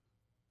 like,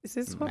 is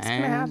this what's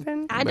going to Man.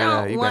 happen? I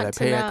don't You want better to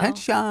pay know.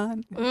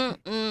 attention.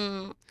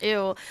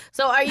 Ew.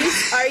 So are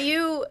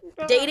you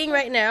dating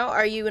right now?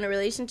 Are you in a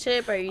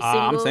relationship? Are you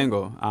single? I'm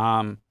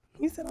single.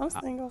 You said I'm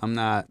single. I'm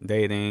not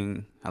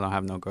dating. I don't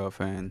have no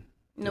girlfriend.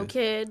 No Just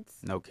kids.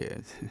 No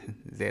kids.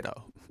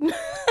 Zero.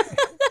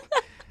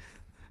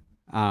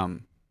 So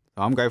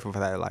I'm grateful for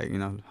that. Like, you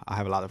know, I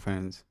have a lot of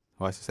friends,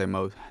 or I should say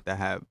most, that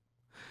have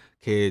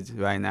kids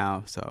right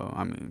now. So,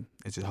 I mean,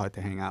 it's just hard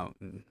to hang out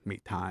and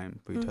make time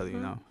for each other, you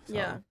know? So,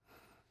 Yeah.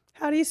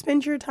 How do you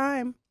spend your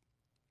time?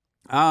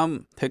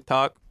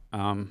 TikTok.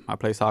 I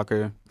play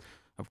soccer,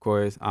 of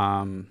course.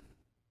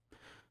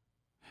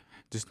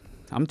 Just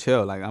I'm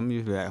chill. Like I'm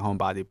usually at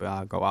homebody, but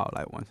I go out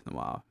like once in a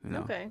while, you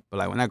know. Okay. But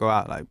like when I go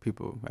out, like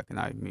people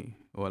recognize me,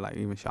 or like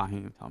even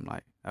Shaheem. So I'm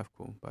like, that's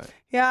cool. But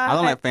Yeah. I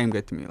don't let fame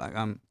get to me. Like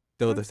I'm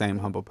still the same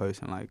humble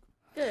person. Like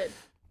Good.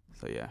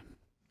 so, yeah.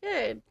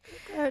 Good.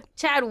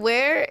 Chad,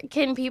 where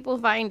can people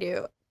find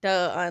you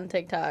on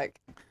TikTok?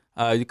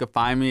 You can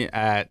find me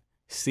at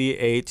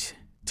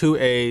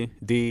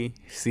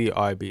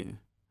CH2ADCRB.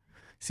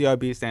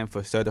 CRB stands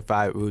for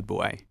Certified Rude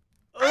Boy.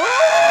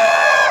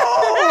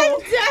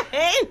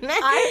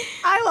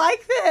 I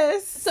like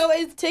this. So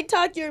is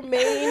TikTok your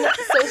main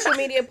social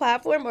media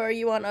platform, or are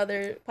you on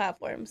other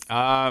platforms?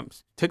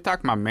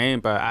 TikTok my main,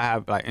 but I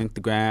have like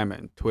Instagram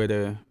and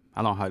Twitter.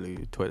 I don't hardly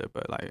use Twitter,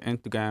 but like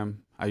Instagram,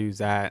 I use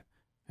that.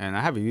 And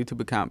I have a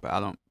YouTube account, but I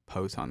don't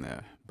post on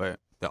there. But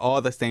they're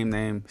all the same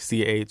name,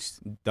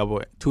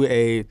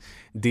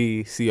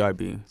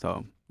 CH2ADCRB.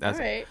 So that's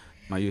All right.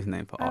 my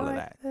username for all of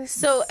that.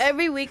 So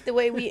every week, the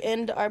way we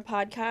end our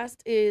podcast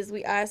is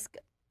we ask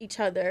each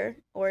other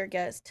or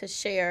guests to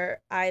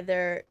share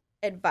either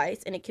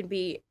advice, and it can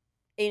be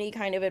any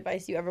kind of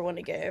advice you ever want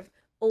to give,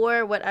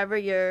 or whatever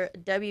your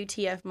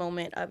WTF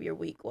moment of your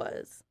week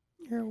was.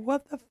 Your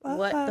what the fuck?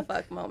 What the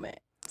fuck moment.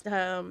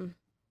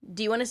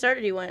 Do you want to start,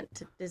 or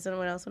does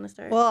anyone else want to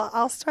start? Well,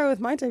 I'll start with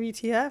my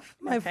WTF.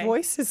 My Okay.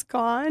 voice is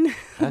gone.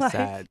 That's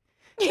sad.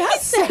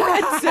 That's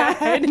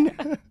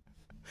sad.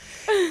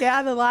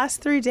 Yeah, the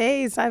last 3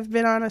 days I've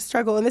been on a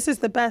struggle, and this is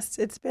the best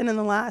it's been in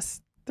the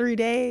last 3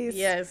 days.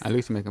 Yes. At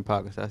least you're making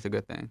progress. That's a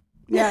good thing.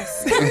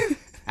 Yes.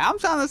 I'm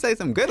trying to say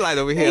some good light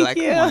over here. Thank Like,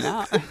 you. come on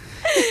now.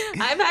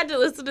 I've had to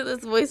listen to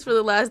this voice for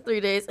the last 3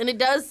 days, and it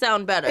does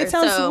sound better. It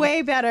sounds so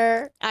way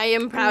better. I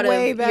am proud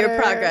way of better. your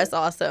progress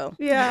also.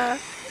 Yeah.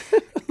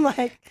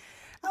 Like,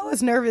 I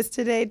was nervous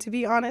today, to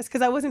be honest,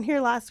 because I wasn't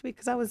here last week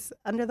because I was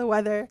under the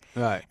weather.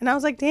 Right. And I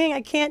was like, dang,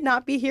 I can't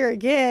not be here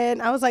again.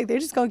 I was like, they're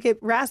just going to get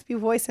raspy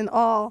voice and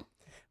all.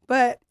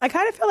 But I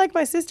kind of feel like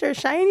my sister,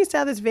 Cheyenne, used to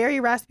have this very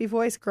raspy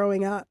voice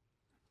growing up.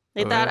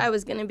 They Oh, thought really? I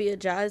was going to be a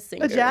jazz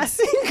singer. A jazz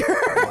singer.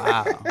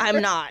 Wow.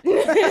 I'm not.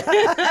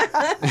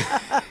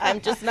 I'm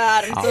just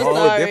not. I'm A so whole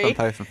sorry. different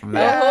person from A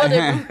that. whole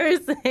different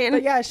person.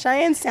 But yeah,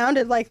 Cheyenne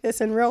sounded like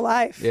this in real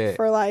life Yeah.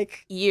 for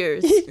like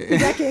Years.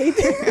 decades.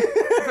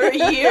 For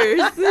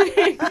years.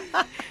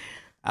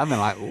 I've been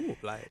like, ooh,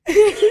 like.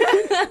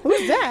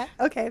 Who's that?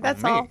 Okay,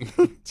 that's all.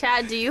 me.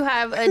 Chad, do you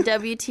have a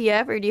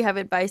WTF, or do you have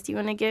advice you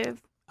want to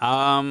give?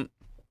 I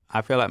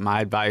feel like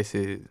my advice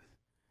is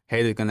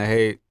haters gonna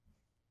hate.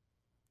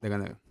 They're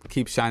gonna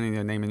keep shining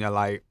your name in your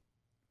light.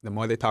 The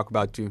more they talk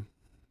about you,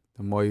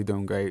 the more you're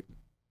doing great.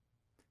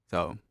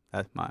 So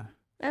that's my.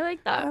 I like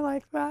I that.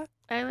 like that.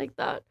 I like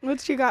that.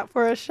 What you got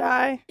for us,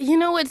 Shy? You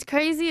know what's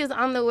crazy is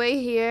on the way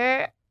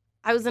here,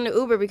 I was in an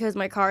Uber because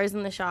my car is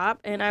in the shop,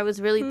 and I was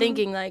really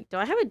thinking, like, do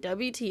I have a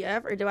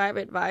WTF or do I have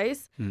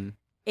advice? Mm.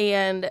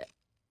 And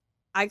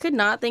I could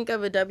not think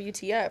of a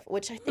WTF,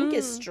 which I think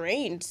is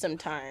strange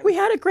sometimes. We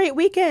had a great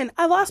weekend.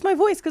 I lost my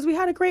voice because we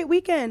had a great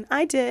weekend.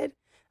 I did.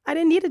 I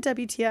didn't need a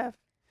WTF.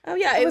 Oh,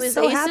 yeah. I It was was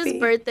so Ace's happy.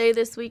 birthday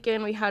this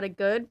weekend. We had a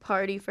good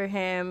party for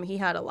him. He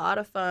had a lot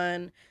of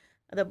fun.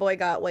 The boy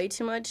got way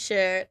too much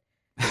shit.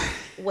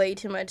 Way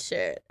too much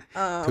shit.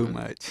 Too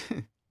much.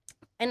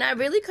 And I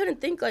really couldn't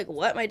think, like,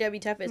 what my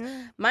WTF is.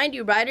 Mind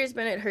you, Ryder's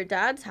been at her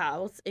dad's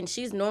house, and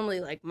she's normally,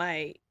 like,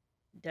 my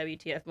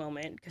WTF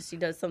moment because she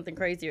does something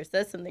crazy or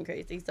says something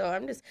crazy. So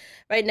I'm just,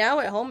 right now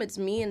at home, it's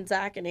me and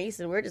Zach and Ace,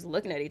 and we're just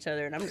looking at each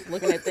other, and I'm just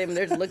looking at them, and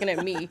they're just looking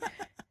at me.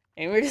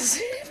 And we're just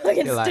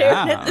fucking You're like,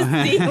 staring at the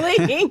 "Oh."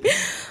 ceiling.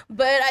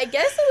 But I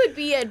guess it would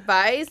be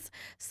advice.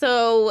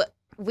 So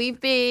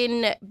we've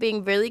been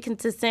being really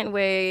consistent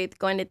with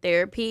going to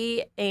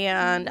therapy.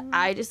 And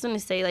I just want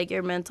to say, like,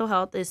 your mental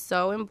health is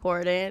so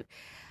important.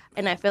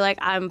 And I feel like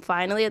I'm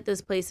finally at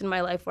this place in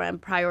my life where I'm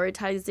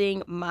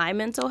prioritizing my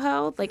mental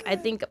health. Like, I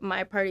think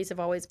my priorities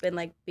have always been,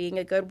 like, being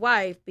a good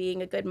wife,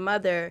 being a good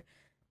mother,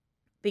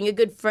 being a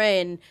good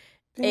friend.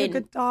 Being a And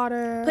good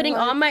daughter. putting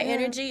all my yeah.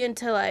 energy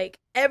into, like,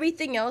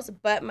 everything else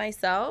but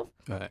myself.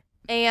 Right.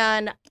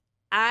 And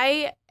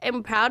I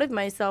am proud of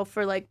myself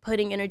for, like,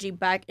 putting energy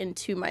back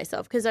into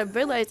myself because I've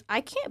realized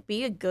I can't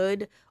be a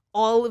good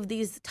all of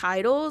these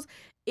titles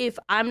if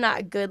I'm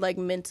not good, like,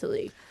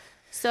 mentally.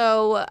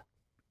 So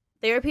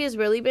therapy has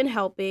really been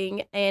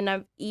helping, and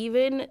I've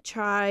even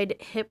tried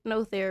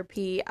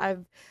hypnotherapy.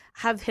 I've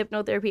have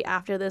hypnotherapy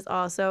after this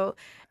also.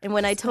 And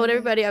when I told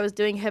everybody I was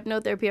doing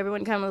hypnotherapy,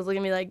 everyone kind of was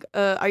looking at me like,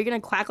 are you going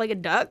to quack like a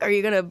duck? Are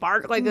you going to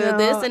bark like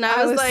this? And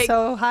I was like,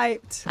 so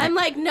hyped. I'm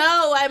like,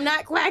 no, I'm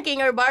not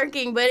quacking or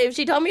barking. But if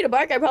she told me to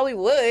bark, I probably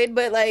would.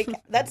 But like,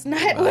 that's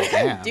not what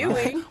I'm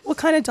doing. What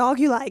kind of dog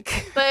you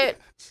like? But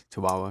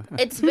Chihuahua.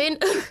 It's been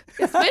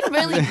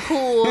really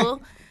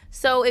cool.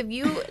 So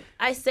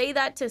I say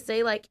that to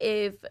say, like,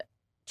 if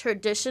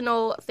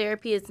traditional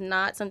therapy is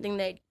not something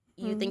that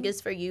you think is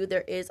for you,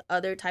 there is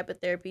other type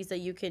of therapies that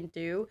you can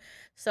do.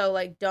 So,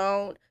 like,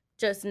 don't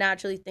just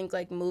naturally think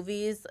like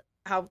movies,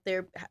 how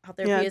therapy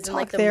is in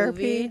like the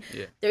movie.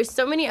 Yeah. There's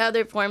so many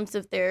other forms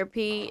of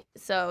therapy.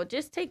 So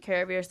just take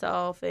care of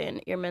yourself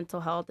and your mental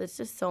health. It's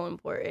just so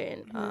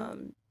important.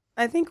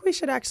 I think we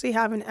should actually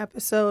have an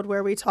episode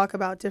where we talk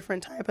about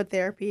different type of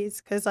therapies,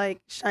 because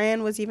like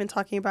Cheyenne was even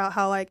talking about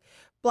how like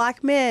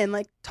Black men,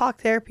 like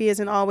talk therapy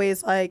isn't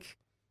always like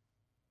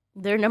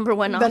their number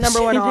one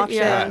option.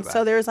 Yeah. Right.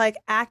 So there's like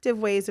active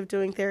ways of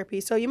doing therapy.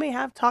 So you may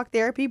have talk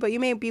therapy, but you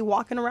may be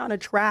walking around a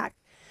track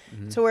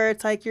to where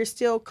it's like you're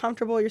still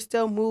comfortable, you're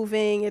still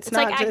moving. It's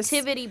not like just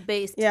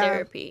activity-based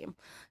therapy.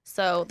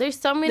 So there's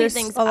so many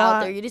things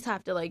out there. You just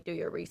have to like do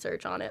your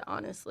research on it,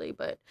 honestly.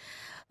 But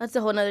that's a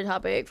whole nother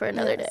topic for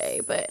another day.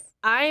 But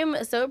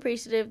I'm so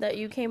appreciative that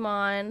you came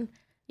on.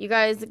 You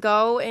guys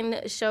go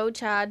and show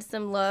Chad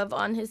some love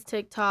on his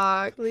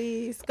TikTok.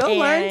 Please. Go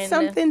learn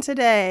something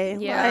today.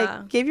 Yeah.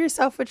 Like, give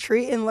yourself a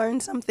treat and learn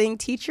something.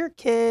 Teach your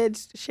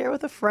kids. Share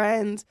with a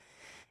friend.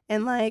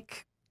 And,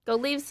 like... Go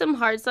leave some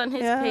hearts on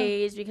his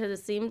page, because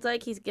it seems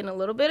like he's getting a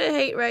little bit of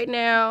hate right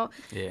now.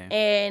 Yeah.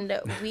 And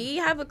we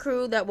have a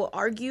crew that will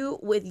argue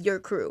with your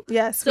crew.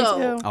 Yes, so,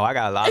 we do. Oh, I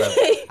got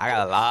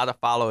a lot of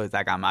followers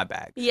that got my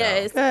back.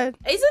 Yes. So. Good.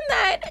 Isn't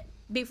that...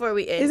 Before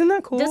we end. Isn't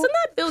that cool? Doesn't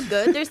that feel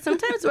good? There's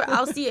sometimes where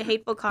I'll see a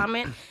hateful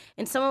comment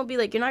and someone will be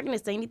like, you're not going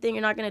to say anything,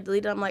 you're not going to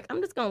delete it. I'm like, I'm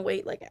just going to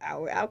wait like an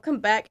hour. I'll come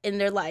back and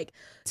they're like,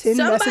 10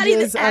 somebody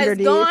that has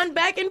underneath. gone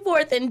back and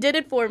forth and did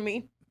it for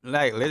me.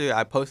 Like, literally,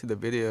 I posted a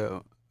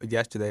video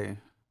yesterday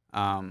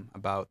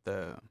about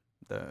the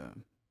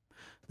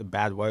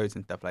bad words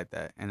and stuff like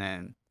that. And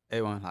then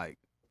everyone's like,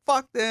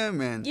 fuck them,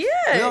 and we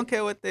don't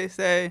care what they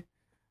say.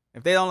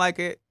 If they don't like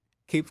it,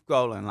 keep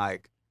scrolling.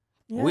 Like,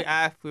 we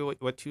asked for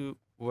what you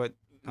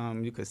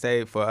could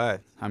say for us.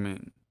 I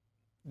mean,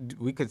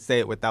 we could say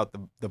it without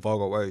the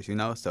vulgar words, you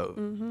know? So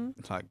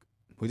it's like,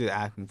 we're just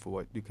asking for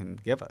what you can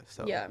give us.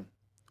 So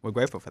we're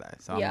grateful for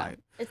that. So I'm like,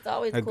 it's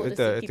always cool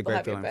to see people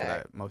have your back. It's a great feeling for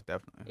that, most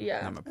definitely.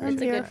 Yeah,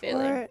 it's a good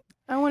feeling.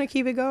 I want to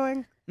keep it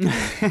going. All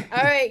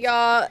right,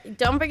 y'all.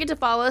 Don't forget to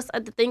follow us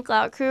at the Think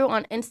Loud Crew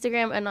on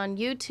Instagram and on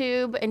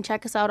YouTube, and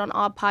check us out on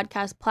all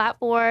podcast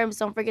platforms.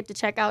 Don't forget to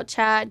check out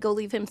Chad. Go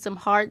leave him some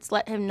hearts.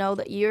 Let him know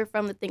that you're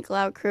from the Think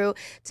Loud Crew.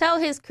 Tell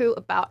his crew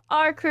about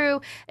our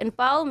crew, and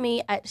follow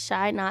me at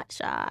Shy Not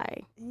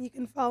Shy. And you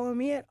can follow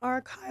me at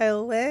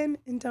RKyleLynn,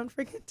 and don't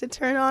forget to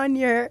turn on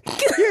your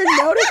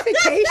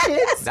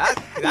notifications.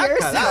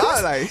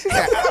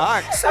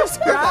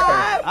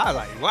 Subscribe. I was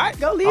like, what?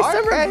 Go leave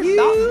some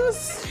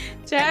reviews.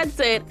 Chad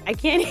said, I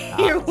can't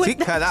hear what she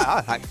cut out. I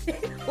was like,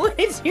 what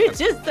did you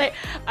just say?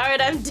 All right,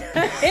 I'm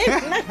done.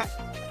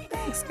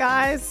 Thanks,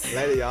 guys.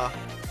 Later, y'all.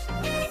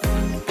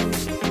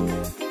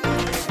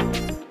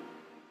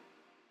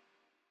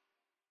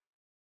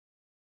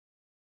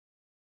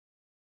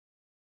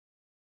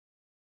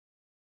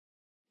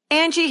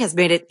 Angie has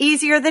made it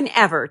easier than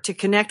ever to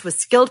connect with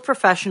skilled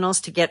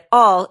professionals to get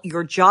all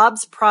your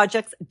jobs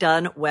projects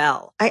done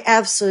well. I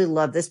absolutely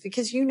love this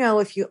because, you know,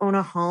 if you own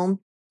a home,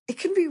 it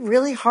can be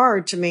really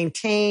hard to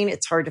maintain.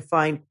 It's hard to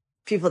find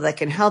people that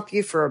can help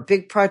you for a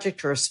big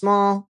project or a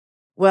small.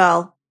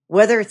 Well,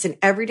 whether it's in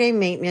everyday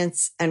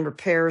maintenance and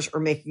repairs or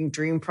making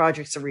dream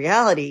projects a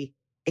reality,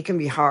 it can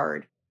be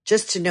hard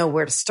just to know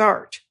where to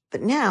start.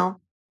 But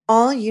now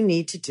all you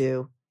need to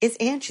do is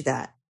Angie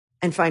that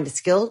and find a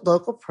skilled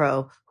local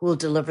pro who will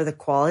deliver the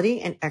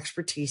quality and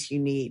expertise you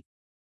need.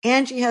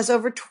 Angie has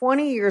over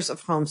 20 years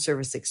of home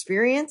service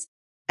experience,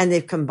 and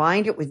they've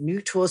combined it with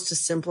new tools to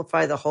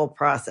simplify the whole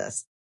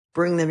process.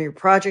 Bring them your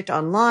project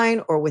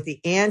online or with the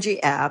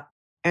Angie app,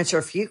 answer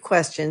a few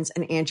questions,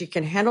 and Angie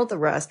can handle the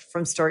rest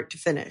from start to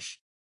finish.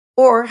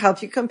 Or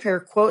help you compare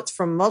quotes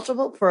from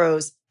multiple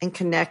pros and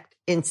connect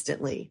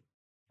instantly,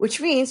 which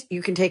means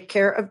you can take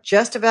care of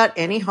just about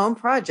any home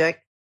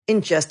project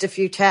in just a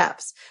few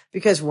taps.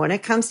 Because when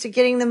it comes to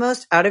getting the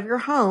most out of your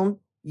home,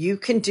 you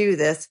can do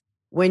this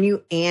when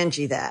you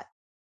Angie that.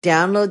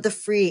 Download the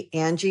free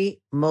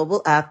Angie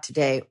mobile app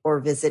today or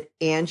visit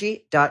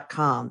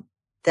Angie.com.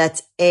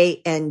 That's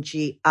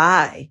ANGI.com.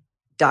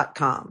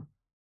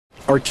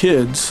 Our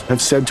kids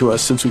have said to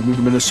us since we moved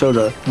to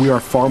Minnesota, we are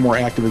far more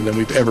active than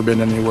we've ever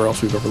been anywhere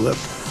else we've ever lived.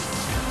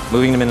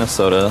 Moving to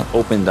Minnesota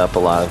opened up a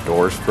lot of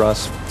doors for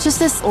us. Just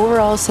this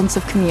overall sense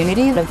of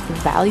community, of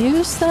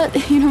values that,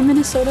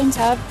 Minnesotans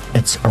have.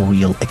 It's a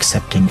real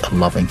accepting,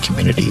 loving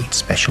community,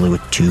 especially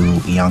with 2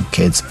 young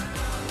kids.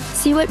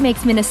 See what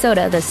makes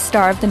Minnesota the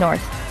star of the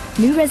North.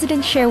 New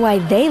residents share why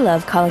they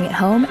love calling it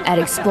home at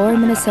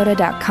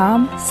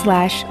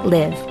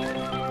exploreminnesota.com/live.